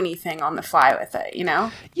can't do anything on the fly with it, you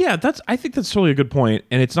know? Yeah, I think that's totally a good point,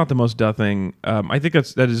 and it's not the most duh thing. I think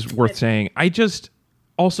that is worth saying. I just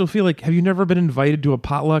also feel like, have you never been invited to a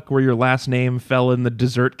potluck where your last name fell in the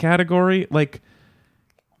dessert category? Like,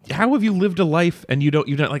 how have you lived a life and you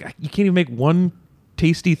can't even make one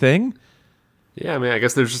tasty thing? Yeah, I mean, I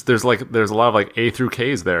guess there's a lot of like A through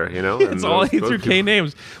K's there, you know. It's all A through K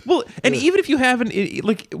names. Well, and even if you haven't,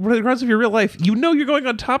 like, regardless of your real life, you know you're going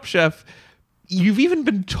on Top Chef. You've even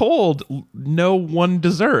been told no one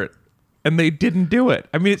dessert, and they didn't do it.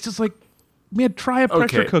 I mean, it's just like, man, try a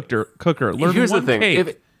pressure cooker. Learn Here's one the thing: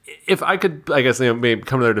 cake. if I could, I guess, maybe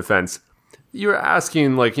come to their defense, you're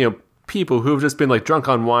asking like people who have just been like drunk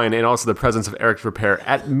on wine and also the presence of Eric's Repair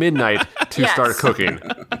at midnight to start cooking.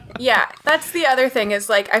 Yeah, that's the other thing is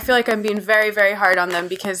like, I feel like I'm being very, very hard on them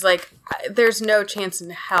because like there's no chance in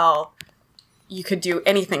hell you could do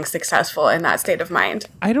anything successful in that state of mind.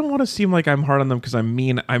 I don't want to seem like I'm hard on them because I'm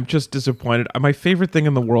mean. I'm just disappointed. My favorite thing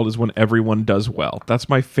in the world is when everyone does well. That's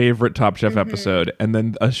my favorite Top Chef episode. And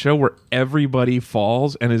then a show where everybody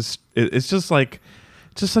falls and it's just like,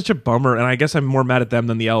 just such a bummer, and I guess I'm more mad at them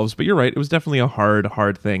than the elves, but you're right, it was definitely a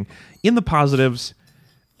hard thing. In the positives,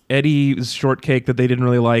 Eddie's shortcake that they didn't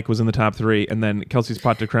really like was in the top 3, and then Kelsey's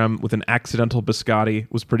pot de creme with an accidental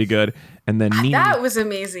biscotti was pretty good, and then Nini, that was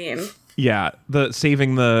amazing. Yeah,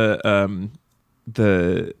 saving the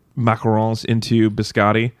macarons into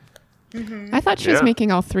biscotti. I thought she was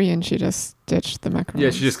making all 3 and she just ditched the macarons. Yeah,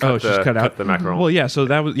 she just cut out the macaron. Well, yeah, so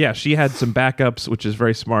that was, she had some backups, which is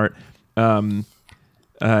very smart.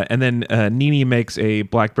 And then Nini makes a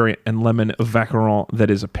blackberry and lemon vacheron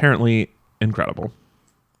that is apparently incredible.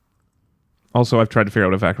 Also, I've tried to figure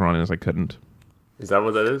out what a vacheron is. I couldn't. Is that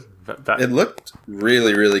what that is? It looked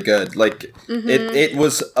really, really good. Like, it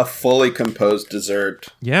was a fully composed dessert.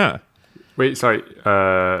 Yeah. Wait, sorry.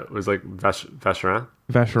 It was like vacheron?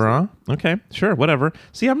 Vacheron? Okay, sure, whatever.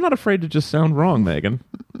 See, I'm not afraid to just sound wrong, Megan.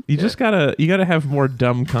 You just gotta have more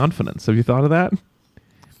dumb confidence. Have you thought of that?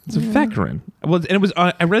 It's a vacheron. Well, and it was.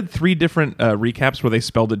 I read 3 different recaps where they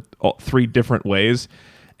spelled it 3 different ways,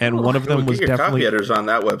 and one of them was definitely copy editors on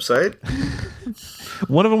that website.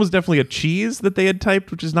 One of them was definitely a cheese that they had typed,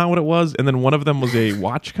 which is not what it was, and then one of them was a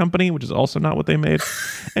watch company, which is also not what they made.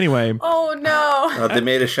 Anyway. Oh no! They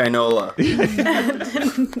made a shinola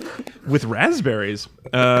with raspberries.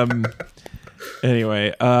 Anyway,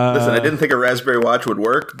 listen, I didn't think a raspberry watch would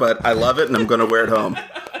work, but I love it, and I'm going to wear it home.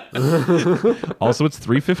 Also, it's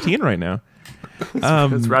 3:15 right now.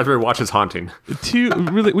 This raspberry watch is haunting.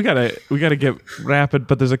 We gotta get rapid,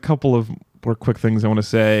 but there's a couple of more quick things I want to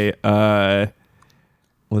say.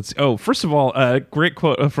 First of all, a great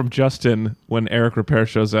quote from Justin when Eric Repair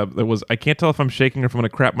shows up. That was, "I can't tell if I'm shaking or if I'm going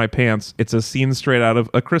to crap my pants. It's a scene straight out of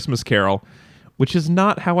A Christmas Carol," which is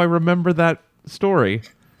not how I remember that story.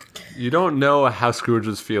 You don't know how Scrooge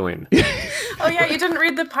was feeling. Oh yeah, you didn't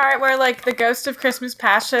read the part where like the ghost of Christmas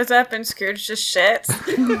Past shows up and Scrooge just shits.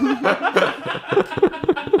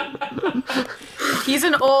 He's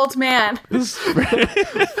an old man.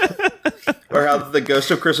 Or how the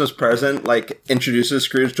ghost of Christmas Present like introduces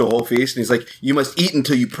Scrooge to a whole feast, and he's like, "You must eat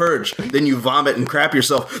until you purge, then you vomit and crap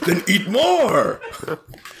yourself, then eat more."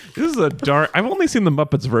 This is a dark. I've only seen the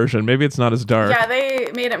Muppets version. Maybe it's not as dark. Yeah,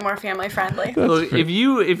 they made it more family friendly. Look, if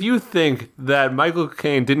you think that Michael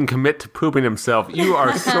Caine didn't commit to pooping himself, you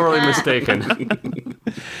are sorely mistaken.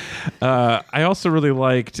 I also really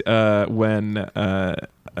liked when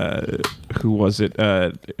who was it?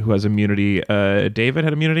 Who has immunity? David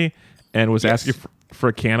had immunity and was asking for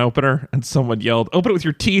a can opener, and someone yelled, "Open it with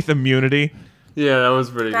your teeth, immunity." Yeah, that was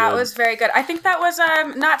pretty good. That was very good. I think that was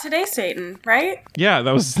Not Today, Satan, right? Yeah,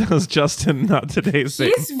 that was Justin, Not Today,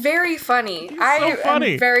 Satan. He's very funny. I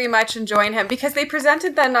am very much enjoying him because they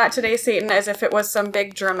presented the Not Today, Satan as if it was some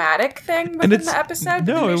big dramatic thing within the episode.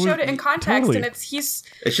 No, they showed it in context, totally. and it's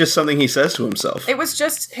just something he says to himself. It was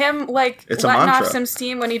just him like it's letting off some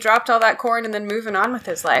steam when he dropped all that corn and then moving on with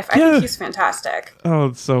his life. I think he's fantastic. Oh,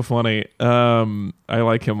 it's so funny. I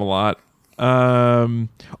like him a lot.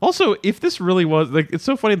 Also, if this really was like, it's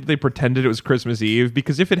so funny that they pretended it was Christmas Eve,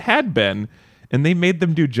 because if it had been and they made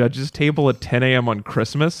them do Judge's Table at 10 a.m. on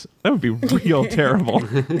Christmas, that would be real terrible.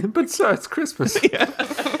 But so it's Christmas. Yeah.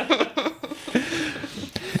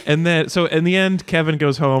 And then, so in the end, Kevin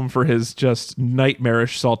goes home for his just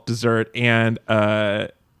nightmarish salt dessert, and I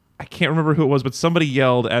can't remember who it was, but somebody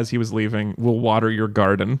yelled as he was leaving, "We'll water your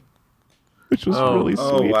garden," which was really sweet.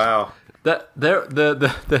 Oh wow.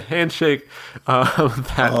 The handshake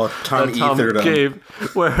that Tom gave,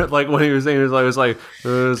 where like when he was saying it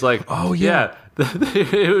was like oh yeah.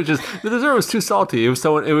 It was just the dessert was too salty. It was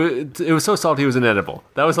so salty it was inedible.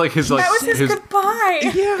 That was like his like that was his goodbye.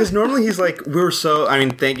 Yeah, because normally he's like,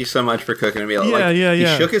 thank you so much for cooking a meal. Yeah. He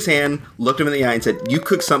shook his hand, looked him in the eye, and said, "You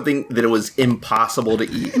cooked something that it was impossible to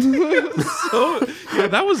eat."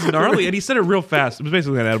 That was gnarly, and he said it real fast. It was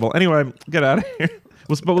basically inedible. Anyway, get out of here.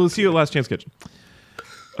 We'll see you at Last Chance Kitchen.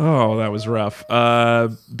 Oh, that was rough.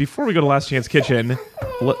 Before we go to Last Chance Kitchen,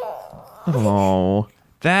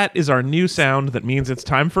 that is our new sound. That means it's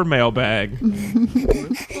time for mailbag.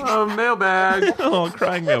 Oh, mailbag. Oh,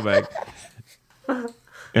 crying mailbag. All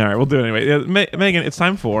right, we'll do it anyway. Megan, it's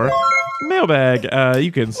time for mailbag.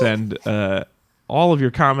 You can send all of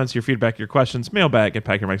your comments, your feedback, your questions, mailbag at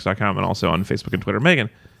packyourmics.com, and also on Facebook and Twitter. Megan,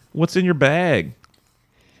 what's in your bag?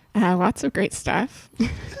 Lots of great stuff.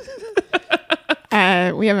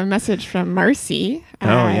 We have a message from Marcy.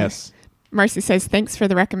 Yes. Marcy says, "Thanks for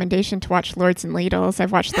the recommendation to watch Lords and Ladles.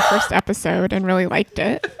 I've watched the first episode and really liked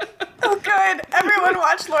it." Oh, good. Everyone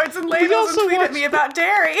watched Lords and Ladles and tweeted me about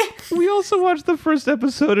dairy. We also watched the first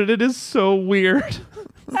episode, and it is so weird.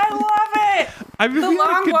 I love it. The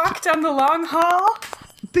long walk down the long hall.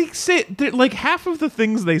 They say, like, half of the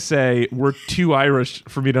things they say were too Irish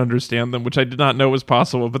for me to understand them, which I did not know was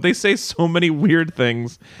possible, but they say so many weird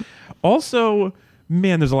things. Also,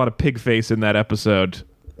 man, there's a lot of pig face in that episode.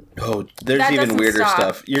 Oh, there's even weirder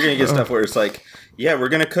stuff. You're going to get stuff where it's like, yeah, we're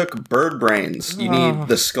going to cook bird brains. You need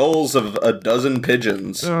the skulls of a dozen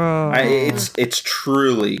pigeons. It's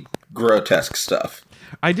truly grotesque stuff.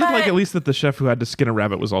 I did like at least that the chef who had to skin a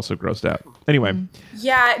rabbit was also grossed out. Anyway.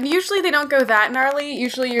 Yeah, usually they don't go that gnarly.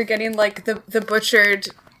 Usually you're getting like the butchered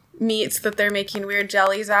meats that they're making weird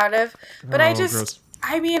jellies out of. But I just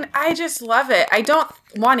love it. I don't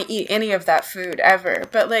want to eat any of that food ever.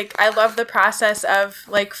 But like I love the process of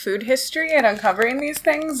like food history and uncovering these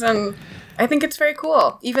things, and I think it's very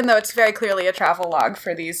cool. Even though it's very clearly a travel log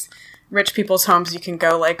for these rich people's homes you can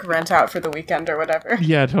go like rent out for the weekend or whatever.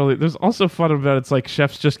 Yeah, totally. There's also fun about it's like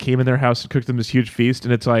chefs just came in their house and cooked them this huge feast,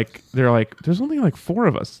 and it's like they're like, there's only like 4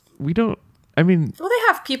 of us. We don't. I mean, well, they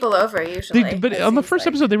have people over usually. But on the first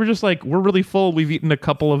episode, they were just like, we're really full. We've eaten a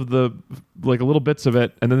couple of the like little bits of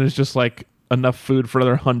it, and then there's just like enough food for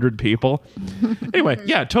another 100 people. Anyway,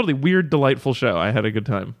 yeah, totally weird, delightful show. I had a good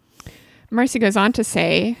time. Marcy goes on to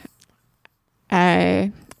say,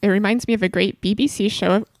 it reminds me of a great BBC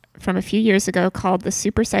show from a few years ago called The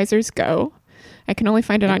Supersizers Go. I can only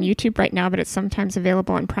find it on YouTube right now, but it's sometimes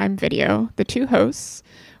available on Prime Video. The 2 hosts,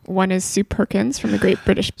 one is Sue Perkins from the Great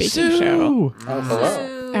British Baking Show. Oh,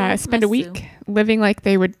 hello. Spend a week living like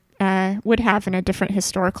they would have in a different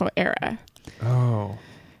historical era. Oh.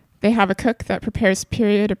 They have a cook that prepares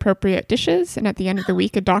period-appropriate dishes, and at the end of the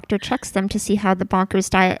week, a doctor checks them to see how the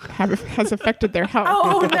bonkers diet has affected their health.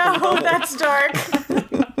 Oh, no, that's dark.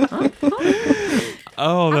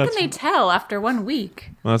 Oh, how can they tell after 1 week?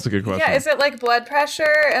 Well, that's a good question. Yeah, is it like blood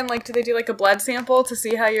pressure and like do they do like a blood sample to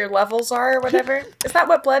see how your levels are or whatever? Is that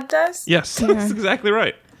what blood does? Yes, that's exactly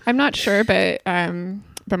right. I'm not sure, but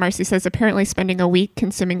Marcy says apparently spending a week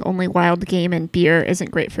consuming only wild game and beer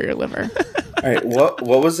isn't great for your liver. All right, what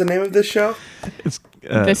was the name of this show? It's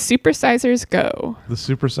The Supersizers Go. The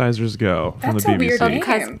Supersizers Go from That's the a BBC. weird name.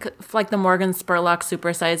 Because like the Morgan Spurlock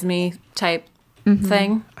Super Size Me type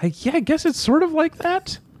thing. I guess it's sort of like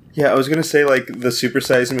that. Yeah, I was gonna say like the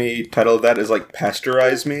Supersize Me title of that is like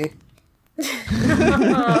Pasteurize Me.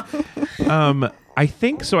 I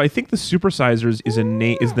think so. I think the Supersizers is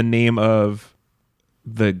the name of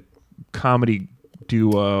the comedy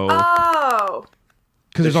duo. Oh.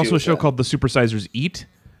 Because there's also a show called The Supersizers Eat.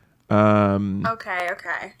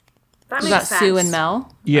 Okay. That Is makes that sense. Sue and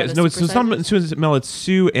Mel? Yeah, Are the no, it's not Supersizers? Sue and Mel. It's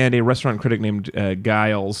Sue and a restaurant critic named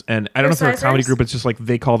Giles. And I don't know if they're a comedy Supersizers? group. It's just like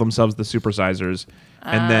they call themselves the Supersizers.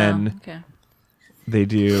 And then Okay. they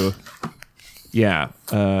do, the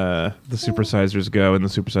Supersizers Go and the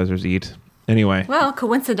Supersizers Eat. Anyway. Well,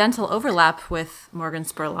 coincidental overlap with Morgan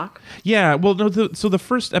Spurlock. Yeah, well, no. So the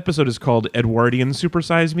first episode is called Edwardian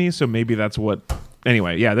Supersize Me, so maybe that's what.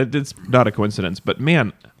 Anyway, yeah, that's not a coincidence. But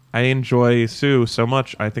man, I enjoy Sue so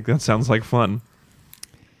much. I think that sounds like fun.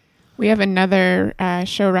 We have another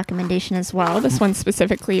show recommendation as well. This one's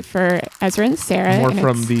specifically for Ezra and Sarah. More and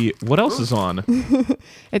from the what else is on?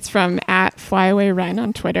 It's from @FlyAwayRen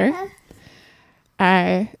on Twitter.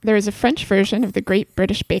 There is a French version of the Great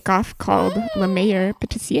British Bake Off called Le Meilleur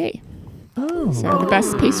Pâtissier. Oh, So the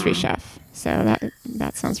best pastry chef. So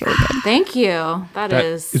that sounds really good. Thank you. That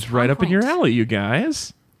is. It's right on up in your point. alley, you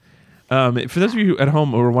guys. For those of you at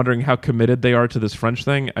home who are wondering how committed they are to this French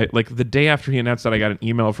thing, like the day after he announced that, I got an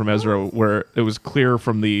email from Ezra where it was clear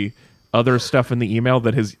from the other stuff in the email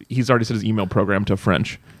that he's already set his email program to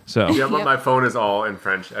French. So Yeah, but my phone is all in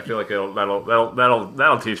French. I feel like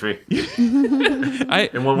that'll teach me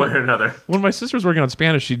in one way or another. When my sister was working on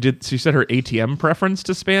Spanish, she set her ATM preference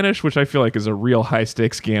to Spanish, which I feel like is a real high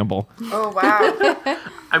stakes gamble. Oh, wow.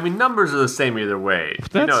 I mean, numbers are the same either way.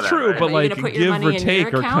 That's you know that, true, right? but Are you like gonna put your give money or in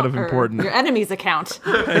take your are kind of account or important. Your enemy's account.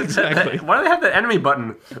 Exactly. Why do they have the enemy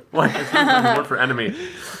button? Why is the word for enemy?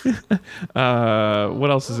 What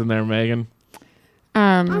else is in there, Megan?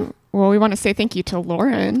 Well, we want to say thank you to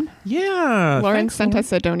Lauren. Yeah. Lauren thanks, sent Lauren.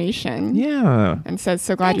 us a donation Yeah. and says,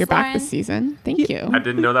 so glad Thanks, you're back Lauren. this season. Thank you. I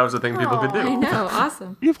didn't know that was a thing people could do. I know.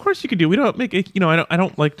 Awesome. Yeah, of course you can do. We don't make it. I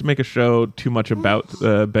don't like to make a show too much about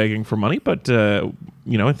begging for money, but I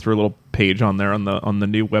threw a little page on there on the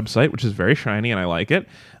new website, which is very shiny, and I like it.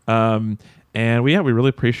 And we really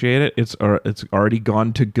appreciate it. It's already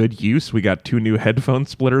gone to good use. We got 2 new headphone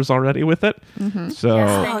splitters already with it. Mm-hmm. So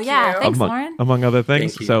Thank Oh, yeah. you. Thanks, Lauren. among other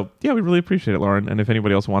things. Thank you. So yeah, we really appreciate it, Lauren. And if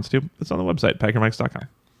anybody else wants to, it's on the website, packyourmics.com.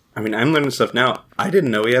 I mean, I'm learning stuff now. I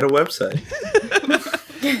didn't know we had a website.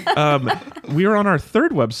 We are on our 3rd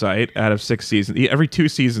website out of 6 seasons. Every 2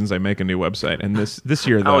 seasons, I make a new website, and this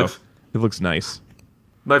year though, Alex. it looks nice.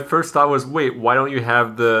 My first thought was, wait, why don't you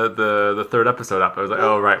have the 3rd episode up? I was like,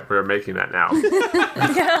 oh, right, we're making that now.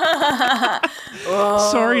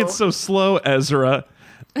 Sorry, it's so slow, Ezra.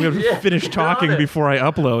 We have to finish talking got it. before I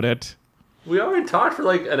upload it. We already talked for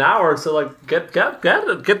like an hour, so like get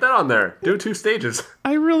that on there. Do 2 stages.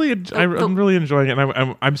 I'm really enjoying it.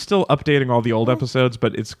 And I'm still updating all the old episodes,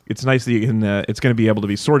 but it's nice that you can. It's going to be able to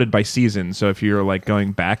be sorted by season. So if you're like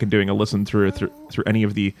going back and doing a listen through any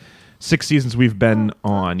of the 6 seasons we've been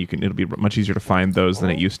on, it'll be much easier to find those than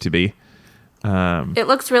it used to be. It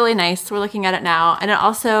looks really nice. We're looking at it now. And it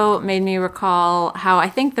also made me recall how I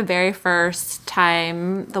think the very first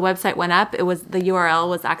time the website went up, the URL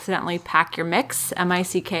was accidentally Pack Your Mix,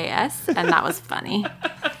 MICKS, and that was funny.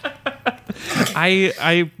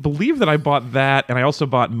 I believe that I bought that, and I also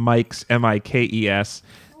bought Mike's MIKES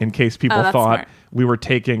in case people that's thought smart. we were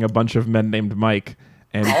taking a bunch of men named Mike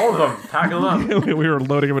and All of them, pack them up. we were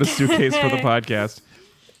loading them in a suitcase for the podcast.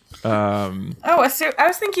 I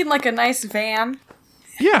was thinking like a nice van.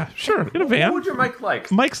 Yeah, sure, in a What van. would your mic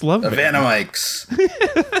like? Mike's love A van. van of mics.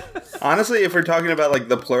 Honestly, if we're talking about like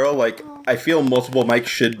the plural, like I feel multiple mics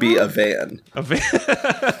should be a van. A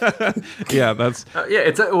van. Yeah, that's Yeah,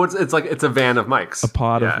 it's a van of mics. a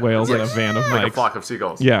pod of whales and a van of like a mics. flock of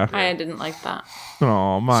seagulls. Yeah. I didn't like that.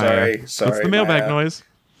 Oh, Maya. Sorry, It's the mailbag Maya. noise.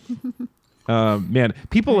 Man,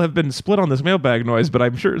 people have been split on this mailbag noise, but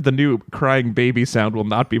I'm sure the new crying baby sound will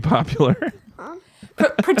not be popular.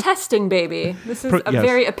 Protesting baby. This is a yes.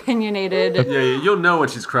 very opinionated. Yeah, you'll know when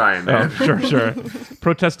she's crying, Oh, man. sure.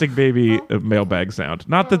 Protesting baby mailbag sound.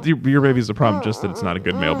 Not that your baby's a problem, just that it's not a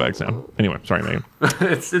good mailbag sound. Anyway, sorry, Megan.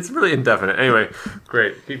 It's really indefinite. Anyway,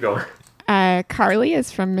 great. Keep going. Carly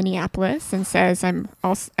is from Minneapolis and says, I'm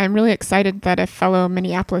really excited that a fellow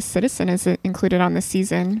Minneapolis citizen is included on the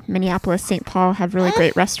season. Minneapolis, St. Paul have really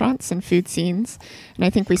great restaurants and food scenes. And I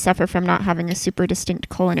think we suffer from not having a super distinct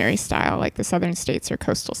culinary style like the southern states or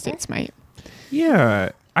coastal states might.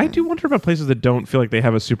 Yeah. I do wonder about places that don't feel like they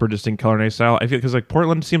have a super distinct culinary style. I feel because like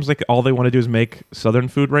Portland seems like all they want to do is make southern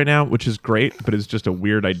food right now, which is great, but it's just a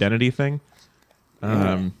weird identity thing.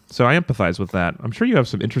 So I empathize with that. I'm sure you have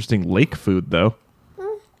some interesting lake food, though.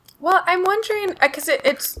 Well, I'm wondering, because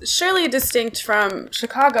it's surely distinct from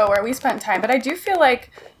Chicago, where we spent time, but I do feel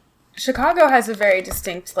like Chicago has a very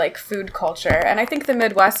distinct, like, food culture, and I think the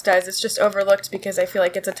Midwest does. It's just overlooked because I feel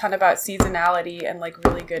like it's a ton about seasonality and, like,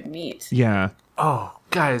 really good meat. Yeah. Oh,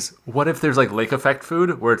 guys, what if there's, like, lake effect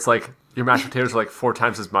food, where it's, like, your mashed potatoes are, like, 4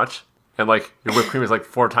 times as much, and, like, your whipped cream is, like,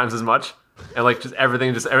 4 times as much? And like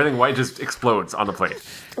everything white just explodes on the plate.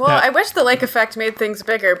 Well, I wish the lake effect made things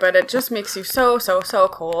bigger, but it just makes you so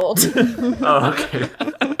cold. Oh, okay.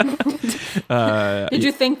 Did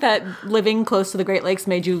you think that living close to the Great Lakes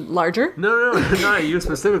made you larger? No, not you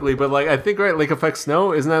specifically, but like I think lake effect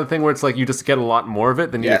snow isn't that a thing where it's like you just get a lot more of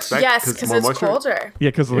it than you expect? Yes, because it's colder. Yeah,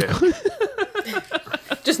 because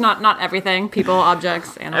Just not everything, people,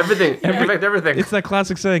 objects, animals. Everything. Everything. It's that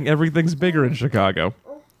classic saying, everything's bigger in Chicago.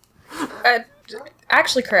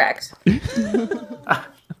 Actually correct.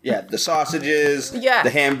 Yeah, the sausages, Yeah. the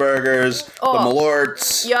hamburgers, the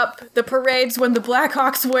malorts. Yup, the parades when the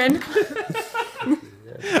Blackhawks win.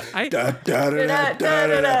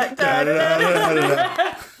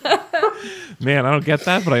 Man, I don't get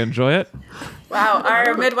that, but I enjoy it. Wow,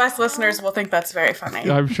 our Midwest listeners will think that's very funny.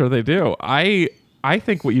 I'm sure they do. I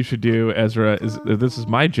think what you should do, Ezra, is this is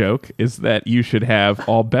my joke, is that you should have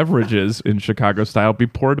all beverages in Chicago style be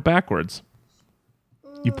poured backwards.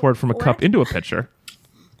 You pour it from a cup into a pitcher.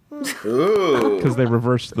 Ooh. Because they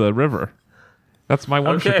reversed the river. That's my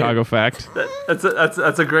one Chicago fact. That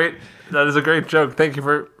is a great joke. Thank you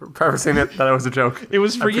for prefacing it that it was a joke. It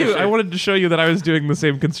was for you. I wanted to show you that I was doing the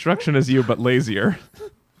same construction as you, but lazier.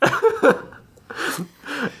 We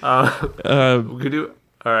could do.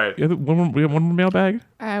 All right. We have one more mailbag?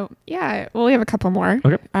 Yeah, well, we have a couple more.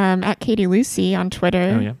 Okay. At Katie Lucy on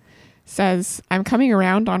Twitter says, I'm coming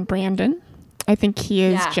around on Brandon. I think he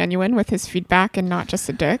is genuine with his feedback and not just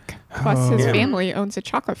a dick. Plus, his family owns a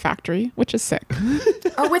chocolate factory, which is sick.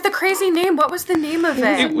 Oh, with a crazy name. What was the name of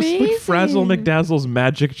it? It was like Frazzle McDazzle's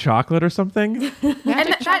Magic Chocolate or something. And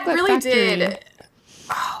that really did.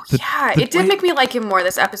 Oh, yeah. It did make me like him more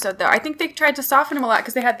this episode, though. I think they tried to soften him a lot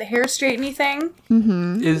because they had the hair straightening thing.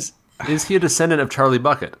 Mm-hmm. Is he a descendant of Charlie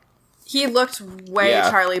Bucket? He looked way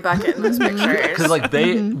Charlie Bucket in those pictures. Because like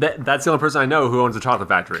that's the only person I know who owns a chocolate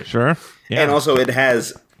factory. Sure. Yeah. And also it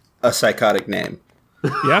has a psychotic name.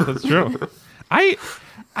 Yeah, that's true. I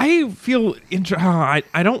feel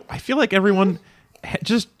I feel like everyone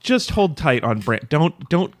just hold tight on Brand.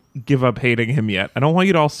 Don't give up hating him yet. I don't want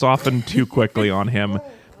you to all soften too quickly on him.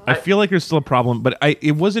 I feel like there's still a problem, but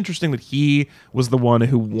it was interesting that he was the one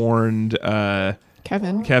who warned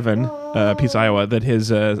Kevin, Peace Iowa, that his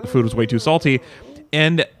food was way too salty.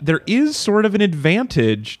 And there is sort of an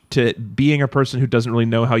advantage to being a person who doesn't really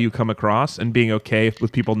know how you come across and being okay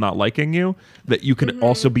with people not liking you, that you can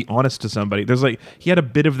also be honest to somebody. There's like, he had a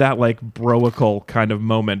bit of that like broical kind of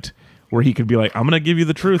moment where he could be like, I'm going to give you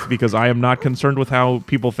the truth because I am not concerned with how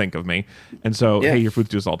people think of me. And so, hey, your food's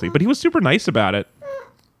too salty. But he was super nice about it.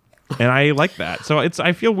 And I like that. So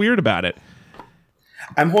I feel weird about it.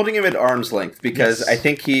 I'm holding him at arm's length because I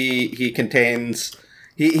think he contains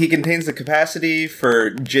the capacity for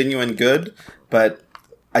genuine good, but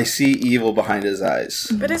I see evil behind his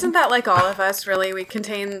eyes. But isn't that like all of us, really? We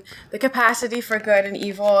contain the capacity for good and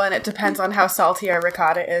evil, and it depends on how salty our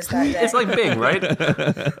ricotta is that day. It's like Bing, right?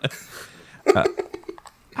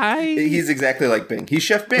 He's exactly like Bing. He's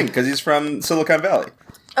Chef Bing because he's from Silicon Valley.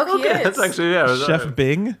 Oh, he is. That's actually, Chef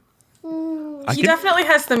Bing? He definitely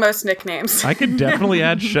has the most nicknames. I could definitely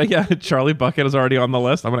add Charlie Bucket is already on the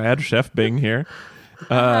list. I'm going to add Chef Bing here.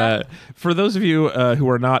 For those of you who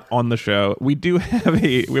are not on the show, we have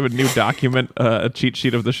a new document, a cheat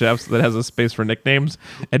sheet of the chefs that has a space for nicknames,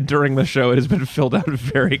 and during the show it has been filled out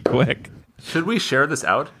very quick. Should we share this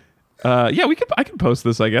out? Yeah, I can post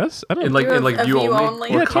this, I guess. I don't in like view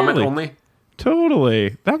only or comment only.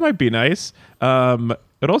 Totally, that might be nice.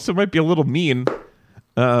 It also might be a little mean.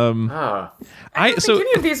 I don't think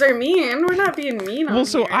any of these are mean. We're not being mean. One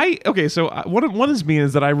is mean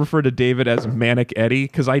is that I refer to David as Manic Eddie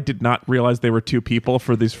because I did not realize they were two people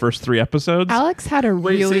for these first 3 episodes. Alex had a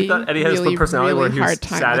really hard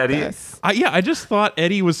time sad with Eddie? this. I just thought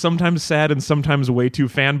Eddie was sometimes sad and sometimes way too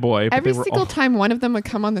fanboy. Every single time one of them would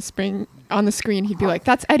come on the on the screen, he'd be like,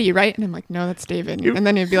 "That's Eddie, right?" And I'm like, "No, that's David." And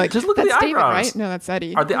then he'd be like, just look at "That's the David, eyebrows. right?" "No, that's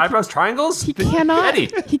Eddie." Are the eyebrows triangles? He cannot. Eddie.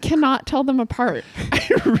 He cannot tell them apart. I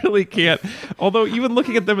really can't. Although even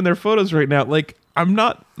looking at them in their photos right now, like I'm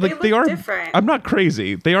not like they are different. I'm not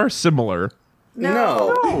crazy. They are similar.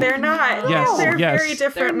 No, they're not. Yes, they're yes. very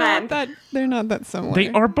different men. They're not that similar.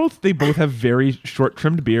 They both have very short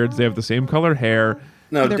trimmed beards. They have the same color hair.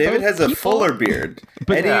 No, They're David both has a people. fuller beard.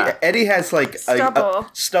 But Eddie has like Stubble. a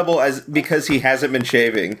stubble because he hasn't been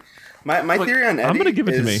shaving. My theory on Eddie I'm gonna give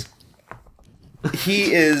it to me.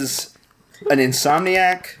 He is an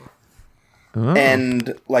insomniac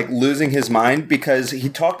and like losing his mind because he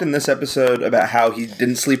talked in this episode about how he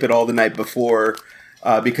didn't sleep at all the night before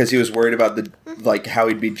because he was worried about how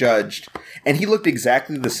he'd be judged. And he looked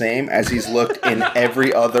exactly the same as he's looked in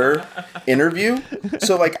every other interview.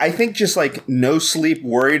 So, like, I think just, like, no sleep,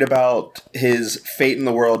 worried about his fate in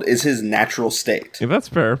the world is his natural state. Yeah, that's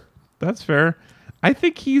fair. That's fair. I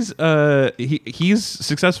think he's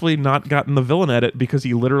successfully not gotten the villain edit because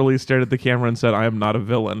he literally stared at the camera and said, "I am not a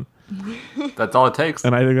villain." That's all it takes.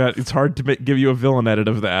 And I think that it's hard to give you a villain edit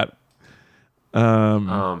of that.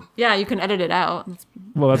 Yeah, you can edit it out.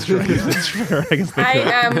 Well, that's true. That's fair. I guess they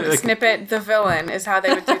could. Snippet the villain is how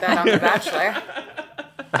they would do that on The Bachelor.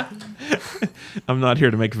 I'm not here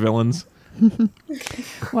to make villains.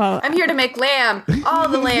 Well, I'm here to make lamb. All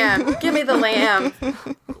the lamb. Give me the lamb.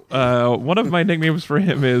 One of my nicknames for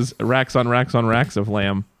him is racks on racks on racks of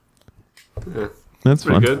lamb. Yeah. That's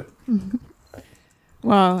Pretty fun. good.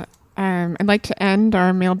 well, I'd like to end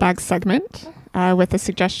our mailbag segment with a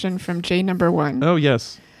suggestion from J number 1. Oh,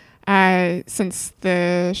 yes. Since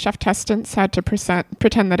the chef testants had to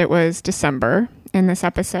pretend that it was December in this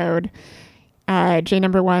episode, J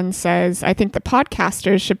number 1 says, "I think the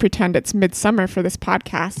podcasters should pretend it's midsummer for this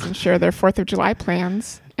podcast and share their 4th of July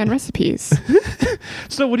plans and recipes."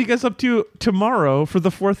 So what are you guys up to tomorrow for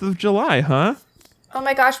the 4th of July, huh? Oh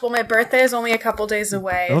my gosh, well, my birthday is only a couple days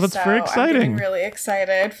away. Oh, that's very I'm exciting. getting really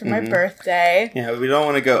excited for my birthday. Yeah, we don't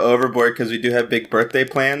want to go overboard because we do have big birthday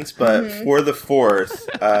plans, but for the 4th,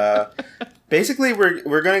 basically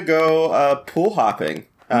we're going to go pool hopping.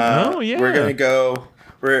 Oh, yeah. We're going to go...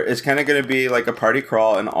 It's kind of going to be like a party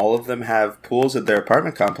crawl, and all of them have pools at their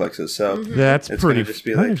apartment complexes. So That's it's pretty. Just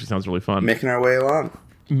be that like actually sounds really fun. making our way along.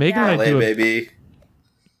 Megan and I LA, do. baby.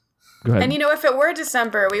 Go ahead. And if it were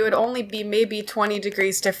December, we would only be maybe 20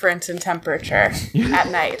 degrees difference in temperature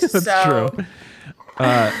at night. That's true.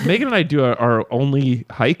 Megan and I do our only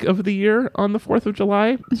hike of the year on the 4th of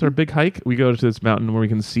July. It's our big hike. We go to this mountain where we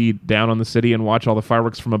can see down on the city and watch all the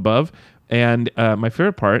fireworks from above. And my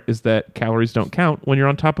favorite part is that calories don't count when you're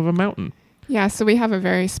on top of a mountain. Yeah, so we have a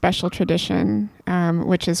very special tradition,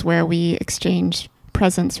 which is where we exchange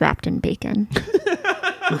presents wrapped in bacon.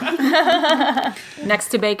 Next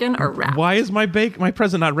to bacon or wrapped? Why is my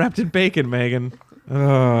present not wrapped in bacon, Megan?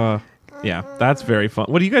 Yeah, that's very fun.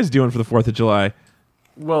 What are you guys doing for the 4th of July?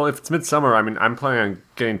 Well, if it's midsummer, I mean, I'm planning on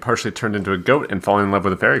getting partially turned into a goat and falling in love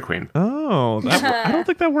with a fairy queen. Oh, I don't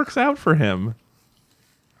think that works out for him.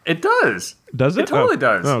 It does. Does it? It totally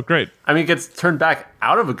does. Oh, great. I mean, it gets turned back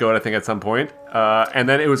out of a goat, I think, at some point. And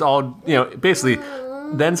then it was all, basically,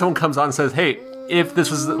 then someone comes on and says, "Hey, if this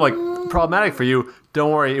was, like, problematic for you,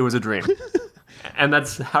 don't worry, it was a dream." And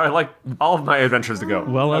that's how I like all of my adventures to go.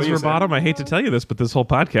 Well, Ezra Bottom, I hate to tell you this, but this whole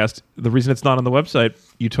podcast, the reason it's not on the website,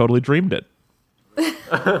 you totally dreamed it.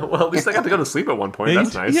 Well, at least I got to go to sleep at one point.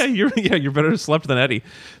 That's nice. Yeah, you're better slept than Eddie.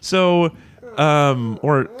 So,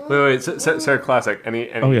 Wait, Sarah Classic. Any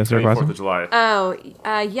Sarah Classic. 4th of July? Oh,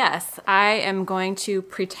 yes. I am going to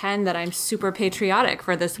pretend that I'm super patriotic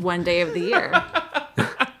for this one day of the year.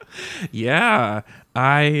 Yeah,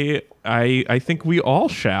 I think we all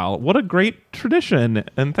shall. What a great tradition.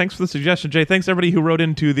 And thanks for the suggestion, Jay. Thanks everybody who wrote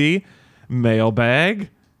into the mailbag.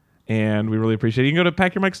 And we really appreciate it. You can go to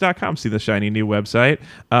packyourmics.com, see the shiny new website.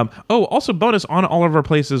 Also bonus on all of our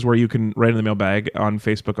places where you can write in the mailbag on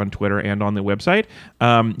Facebook, on Twitter, and on the website.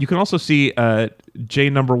 You can also see J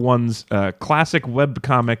number 1's classic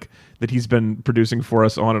webcomic that he's been producing for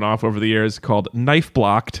us on and off over the years called Knife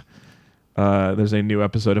Blocked. There's a new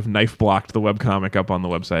episode of Knife Blocked, the webcomic, up on the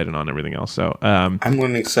website and on everything else. So I'm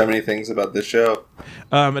learning so many things about this show.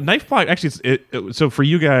 Knife Blocked, actually, so for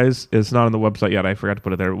you guys, it's not on the website yet. I forgot to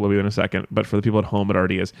put it there. We'll be in a second. But for the people at home, it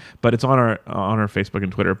already is. But it's on our Facebook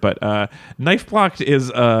and Twitter. But Knife Blocked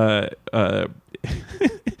is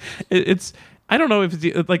it's I don't know if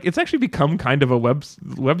it's actually become kind of a web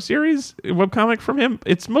series, web comic from him.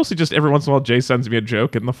 It's mostly just every once in a while Jay sends me a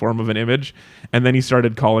joke in the form of an image, and then he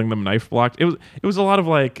started calling them knife blocked. It was a lot of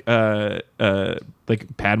like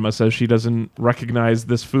Padma says she doesn't recognize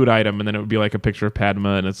this food item, and then it would be like a picture of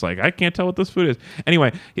Padma, and it's like, I can't tell what this food is.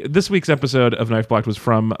 Anyway, this week's episode of Knife Blocked was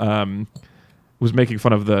was making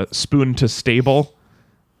fun of the spoon to stable,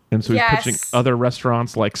 and so he's pitching other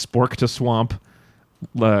restaurants like Spork to Swamp,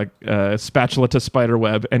 Spatula to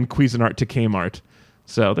Spiderweb, and Cuisinart to Kmart.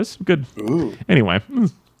 So this is good. Ooh. Anyway,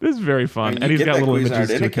 this is very fun, and he's got little images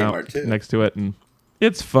to account next to it, and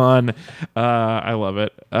it's fun. I love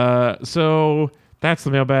it. So that's the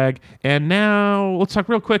mailbag, and now let's talk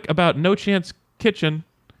real quick about No Chance Kitchen,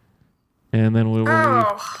 and then we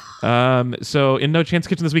will. So in No Chance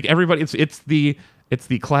Kitchen this week, everybody, it's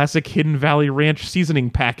the classic Hidden Valley Ranch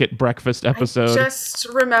seasoning packet breakfast episode. I just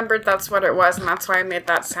remembered that's what it was, and that's why I made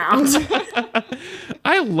that sound.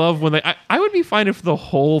 I love when I would be fine if the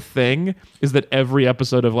whole thing is that every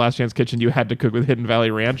episode of Last Chance Kitchen you had to cook with Hidden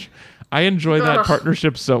Valley Ranch. I enjoy that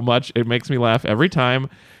partnership so much. It makes me laugh every time.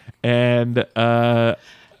 And but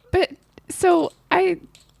so I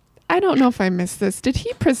don't know if I missed this. Did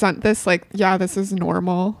he present this like, yeah, this is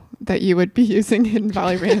normal that you would be using Hidden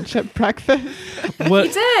Valley Ranch at breakfast? What?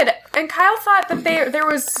 He did. And Kyle thought that there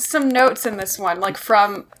was some notes in this one, like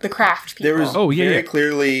from the craft people. There was very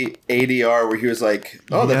clearly ADR where he was like,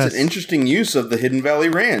 that's an interesting use of the Hidden Valley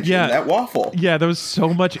Ranch and that waffle. Yeah, there was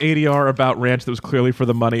so much ADR about ranch that was clearly for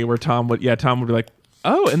the money, where Tom would be like,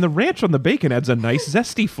 oh, and the ranch on the bacon adds a nice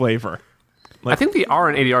zesty flavor. I think the R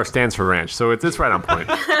in ADR stands for ranch, so it's right on point.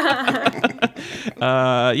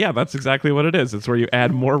 Yeah, that's exactly what it is. It's where you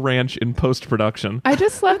add more ranch in post-production. I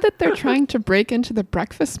just love that they're trying to break into the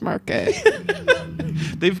breakfast market.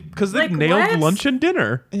 They've nailed lunch and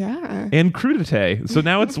dinner. Yeah. And crudité. So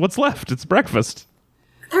now it's what's left. It's breakfast.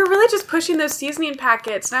 They're really just pushing those seasoning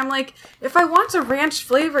packets. And I'm like, if I want a ranch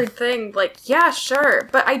flavored thing, like, yeah, sure.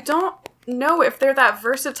 But I don't know if they're that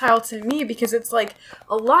versatile to me, because it's like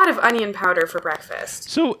a lot of onion powder for breakfast.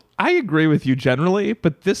 So I agree with you generally,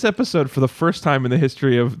 but this episode, for the first time in the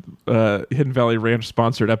history of Hidden Valley Ranch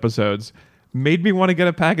sponsored episodes, made me want to get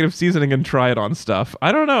a packet of seasoning and try it on stuff.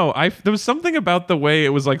 I don't know. There was something about the way it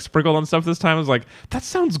was like sprinkled on stuff this time. I was like, that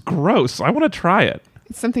sounds gross. I want to try it.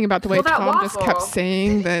 It's something about the way Tom just kept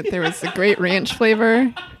saying that there was a great ranch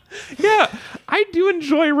flavor. Yeah, I do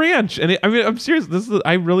enjoy ranch, and I'm serious.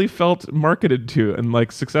 I really felt marketed to, and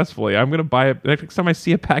like successfully. I'm gonna buy it next time I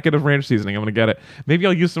see a packet of ranch seasoning. I'm gonna get it. Maybe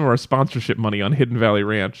I'll use some of our sponsorship money on Hidden Valley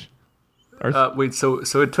Ranch. Wait, so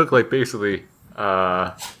it took like basically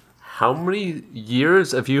how many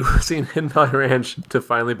years have you seen Hidden Valley Ranch to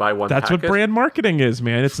finally buy one? That's packet? What brand marketing is,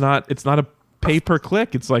 man. It's not a pay per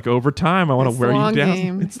click. It's like over time. I want to wear you down.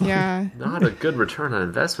 Game. It's not a good return on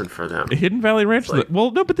investment for them. Hidden Valley Ranch.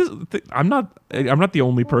 Well, no, but I'm not the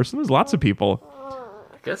only person. There's lots of people.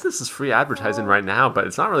 I guess this is free advertising right now, but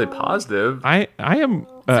it's not really positive. I am.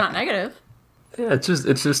 It's not negative. Yeah, it's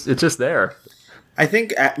just there. I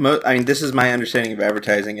think this is my understanding of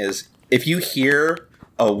advertising is if you hear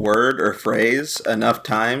a word or phrase enough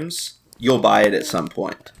times, you'll buy it at some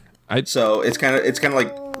point. So it's kind of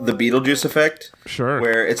like the Beetlejuice effect. Sure.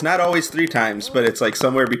 Where it's not always 3 times, but it's like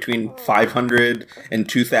somewhere between 500 and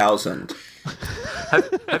 2,000.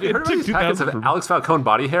 Have you heard of these packets of Alex Falcone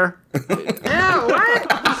body hair? Yeah, what?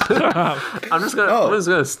 I'm just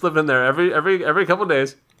gonna slip in there every couple of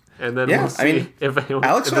days, and then we'll see if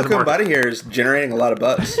Alex Falcone body hair is generating a lot of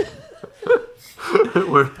buzz.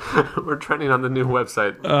 We're trending on the new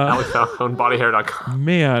website, AlexFalconeBodyHair.com.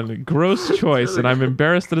 Man, gross choice, and I'm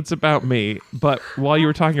embarrassed that it's about me. But while you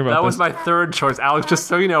were talking about that was my third choice, Alex. Just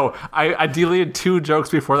so you know, I deleted 2 jokes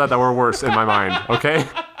before that were worse in my mind. Okay,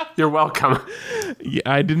 you're welcome. Yeah,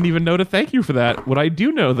 I didn't even know to thank you for that. What I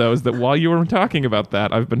do know though is that while you were talking about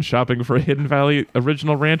that, I've been shopping for a Hidden Valley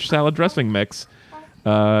Original Ranch salad dressing mix,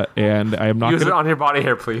 and I am not use it on your body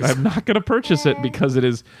hair, please. I'm not going to purchase it because it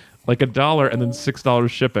is like $1 and then $6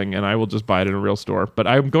 shipping, and I will just buy it in a real store. But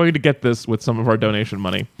I'm going to get this with some of our donation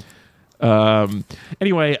money.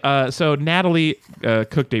 Anyway, so Natalie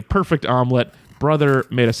cooked a perfect omelet. Brother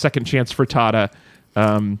made a second chance frittata.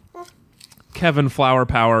 Kevin Flower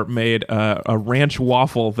Power made a ranch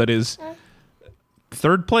waffle that is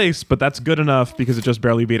third place, but that's good enough because it just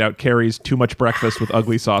barely beat out Carrie's too much breakfast with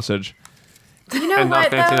ugly sausage. You know and what,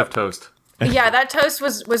 not fancy enough toast. Yeah, that toast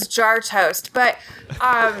was jar toast, but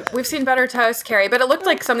we've seen better toast, Carrie, but it looked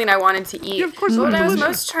like something I wanted to eat. Yeah, of course. What I was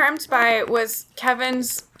most charmed by was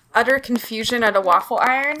Kevin's utter confusion at a waffle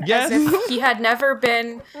iron, Yes. as if he had never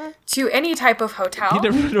been to any type of hotel. He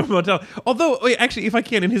never been to a motel. Although, wait, actually, if I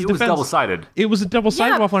can, in his defense, was double-sided. It was a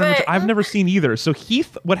double-sided Yeah, waffle iron, which but- I've never seen either. So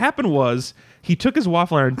what happened was he took his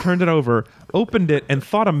waffle iron, turned it over, opened it, and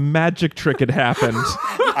thought a magic trick had happened.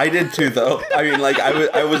 I did too, though. I mean, like,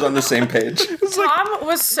 I was on the same page. Tom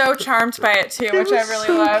was so charmed by it too, which I really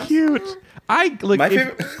loved. Cute.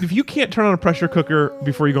 If you can't turn on a pressure cooker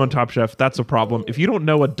before you go on Top Chef, that's a problem. If you don't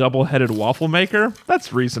know a double-headed waffle maker,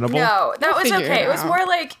 that's reasonable. No, that was figure okay. it It was out. more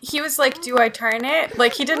like he was like, "Do I turn it?"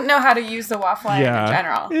 Like he didn't know how to use the waffle iron Yeah. in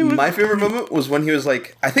general. My favorite moment was when he was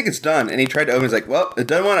like, I think it's done. And he tried to open. He's like, well, it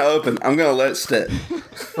doesn't want to open. I'm going to let it sit.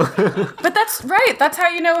 But that's right. That's how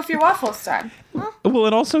you know if your waffle's done. Well,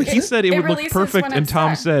 and also he said it would look releases perfect, when and it's Tom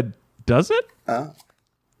done. said, "Does it?"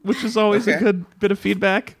 Which is always a Okay. good bit of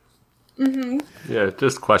feedback. Yeah,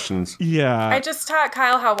 just questions. Yeah. I just taught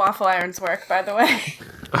Kyle how waffle irons work, by the way.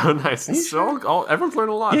 Oh, nice. So everyone's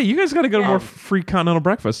learned a lot. Yeah, you guys got to go to more free continental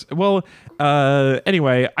breakfast. Well,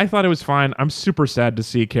 anyway, I thought it was fine. I'm super sad to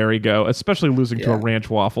see Carrie go, especially losing to a ranch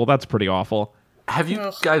waffle. That's pretty awful. Have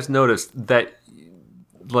you guys noticed that,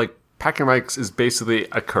 like, Pack Your Mics is basically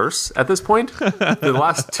a curse at this point? The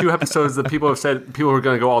last 2 episodes that people have said people were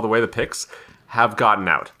going to go all the way, the picks, have gotten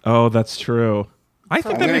out. Oh, that's true. I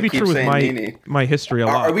think that may gonna be keep true with saying Nene. my history a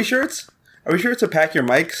lot. Are we sure it's a Pack Your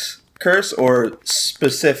Mics curse or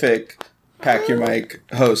specific Pack Your Mic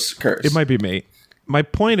host curse? It might be me. My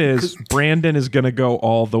point is, Brandon is going to go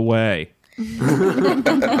all the way.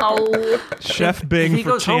 Chef Bing he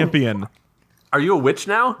for goes home- champion. Are you a witch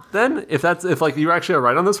now, then? If you actually are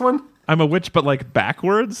right on this one? I'm a witch, but like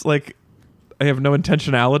backwards. Like I have no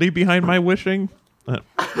intentionality behind my wishing.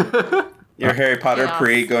 You're Harry Potter Yeah.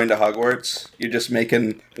 pre going to Hogwarts. You're just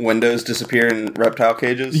making windows disappear in reptile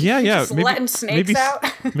cages. Yeah. Just letting snakes out.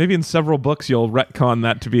 maybe in several books you'll retcon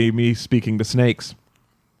that to be me speaking to snakes.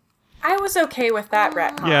 I was okay with that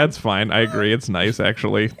retcon. Yeah, it's fine. I agree. It's nice,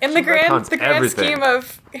 actually. In the grand retcons everything. scheme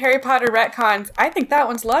of Harry Potter retcons, I think that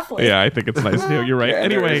one's lovely. Yeah, I think it's nice too. You're right. Yeah,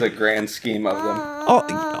 there Anyway, is a grand scheme of them.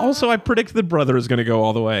 also I predict the brother is going to go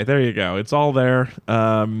all the way. There you go. It's all there.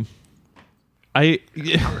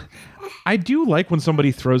 I do like when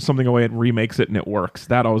somebody throws something away and remakes it and it works.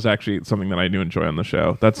 That was actually something that I do enjoy on the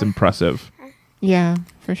show. That's impressive. Yeah,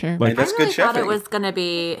 for sure. Like- That's I good really thought chefing. it was going to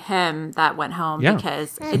be him that went home Yeah.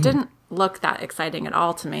 because it didn't look that exciting at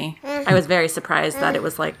all to me. I was very surprised that it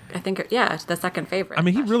was like, I think, the second favorite. I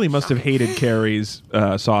mean, he really must have hated Carrie's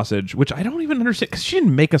sausage, which I don't even understand because she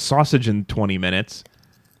didn't make a sausage in 20 minutes.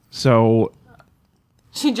 So,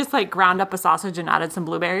 She just like ground up a sausage and added some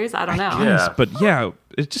blueberries. I don't know. yes, Yeah. but yeah,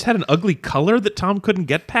 it just had an ugly color that Tom couldn't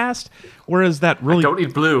get past. Whereas that really, Don't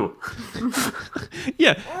eat blue.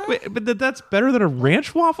 yeah, but that's better than a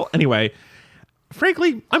ranch waffle. Anyway,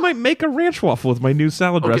 frankly, I might make a ranch waffle with my new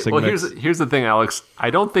salad dressing Well, mix. here's the thing, Alex. I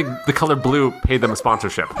don't think the color blue paid them a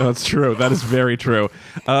sponsorship. That's true. That is very true.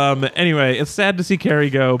 Anyway, it's sad to see Carrie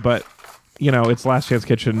go, but you know, it's Last Chance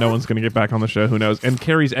Kitchen. No one's going to get back on the show. Who knows? And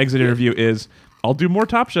Carrie's exit interview is, "I'll do more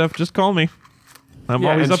Top Chef. Just call me. I'm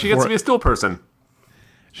Yeah, always and up she for gets it." to be a stool person.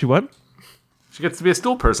 She what? She gets to be a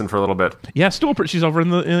stool person for a little bit. Yeah, she's over in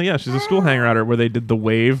the she's a stool hanger outer where they did the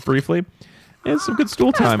wave briefly. It's some good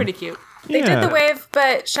stool That was time. pretty cute. They did the wave,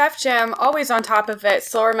 but Chef Jim, always on top of it,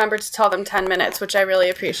 still remembered to tell them 10 minutes, which I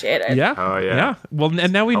really appreciated. Yeah. Oh, yeah. Well,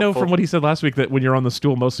 and now we know Helpful. from what he said last week that when you're on the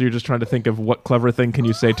stool, mostly you're just trying to think of what clever thing can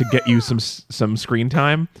you say to get you some screen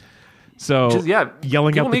time. So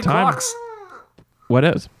yelling people out the need time. clocks. What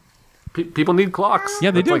is? People need clocks.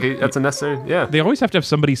 Yeah, they That's do. that's a necessary. Yeah. They always have to have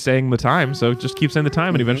somebody saying the time, so just keep saying the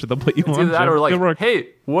time, and eventually they'll put you on. Either that Jeff. or like, Good work. hey,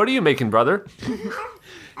 what are you making, brother?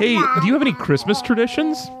 Hey, do you have any Christmas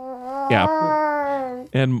traditions? Yeah.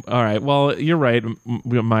 And all right, well, you're right,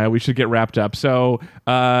 Maya. We should get wrapped up. So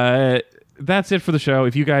that's it for the show.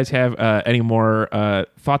 If you guys have any more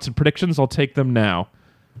thoughts and predictions, I'll take them now.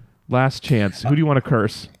 Last chance. Who do you want to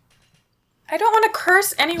curse? I don't want to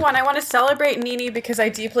curse anyone. I want to celebrate Nene because I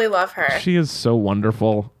deeply love her. She is so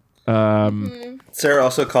wonderful. Sarah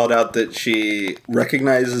also called out that she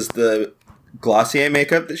recognizes the Glossier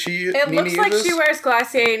makeup that It Nene looks like uses. she wears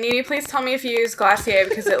Glossier. Nene, please tell me if you use Glossier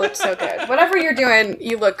because it looks so good. Whatever you're doing,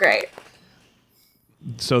 you look great.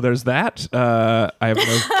 So there's that. I have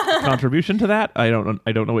no contribution to that. I don't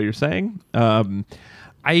know what you're saying.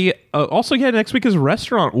 I also next week is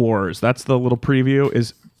Restaurant Wars. That's the little preview.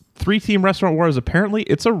 Is 3-team Restaurant Wars. Apparently,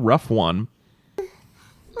 it's a rough one.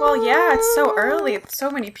 Well, yeah, it's so early. It's so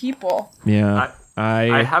many people. Yeah,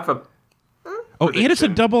 I have a Oh, and it's a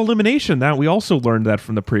prediction. double elimination. That we also learned that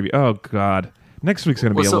from the preview. Oh God, next week's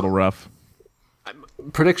gonna be a little rough.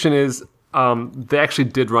 prediction is they actually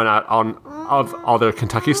did run out of all their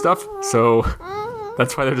Kentucky stuff, so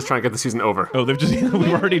that's why they're just trying to get the season over. Oh,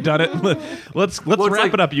 we've already done it. Let's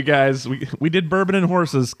wrap it up, you guys. We did bourbon and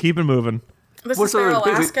horses. Keep it moving. This is for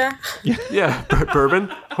Alaska? Yeah,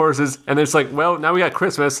 bourbon, horses, and it's like, well, now we got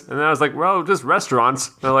Christmas, and then I was like, well, just restaurants.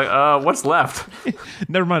 And they're like, what's left?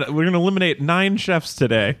 Never mind. We're going to eliminate 9 chefs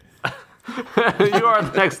today. You are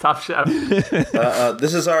the next top chef.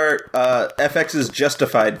 This is our FX's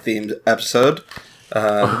Justified themed episode.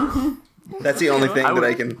 That's the only thing that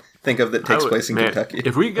I can think of that takes place in Kentucky.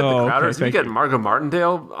 If we get the Crowders, if we get Margot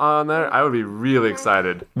Martindale on there, I would be really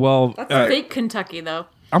excited. Well, that's fake Kentucky, though.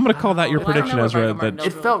 I'm going to call that your prediction, Ezra. That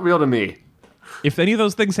it felt real to me. If any of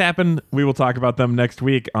those things happen, we will talk about them next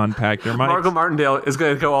week on Pack Your Mics. Margot Martindale is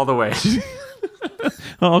going to go all the way.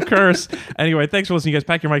 Oh, curse. Anyway, thanks for listening, guys.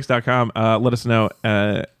 PackYourMics.com. Let us know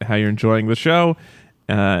how you're enjoying the show.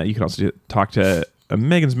 You can also talk to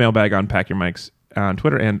Megan's mailbag on Pack Your Mics on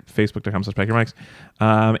Twitter and Facebook.com/PackYourMics.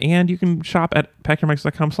 And you can shop at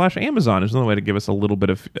PackYourMics.com/Amazon. There's another way to give us a little bit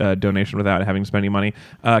of donation without having to spend any money.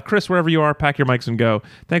 Chris, wherever you are, pack your mics and go.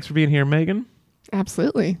 Thanks for being here, Megan.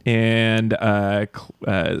 Absolutely. And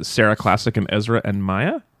Sarah, Classic, and Ezra, and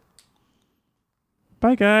Maya.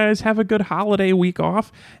 Bye, guys. Have a good holiday week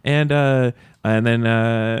off. And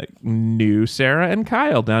then new Sarah and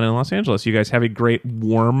Kyle down in Los Angeles. You guys have a great,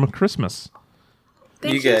 warm Christmas.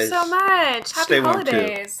 Thank you so much. Happy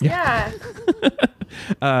holidays. Yeah.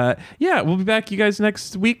 Yeah, we'll be back, you guys,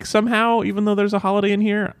 next week somehow, even though there's a holiday in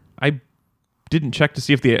here. I didn't check to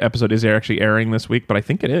see if the episode is actually airing this week, but I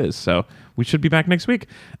think it is. So we should be back next week.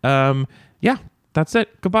 Yeah, that's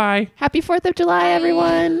it. Goodbye. Happy 4th of July,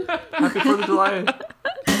 everyone. Happy 4th of July.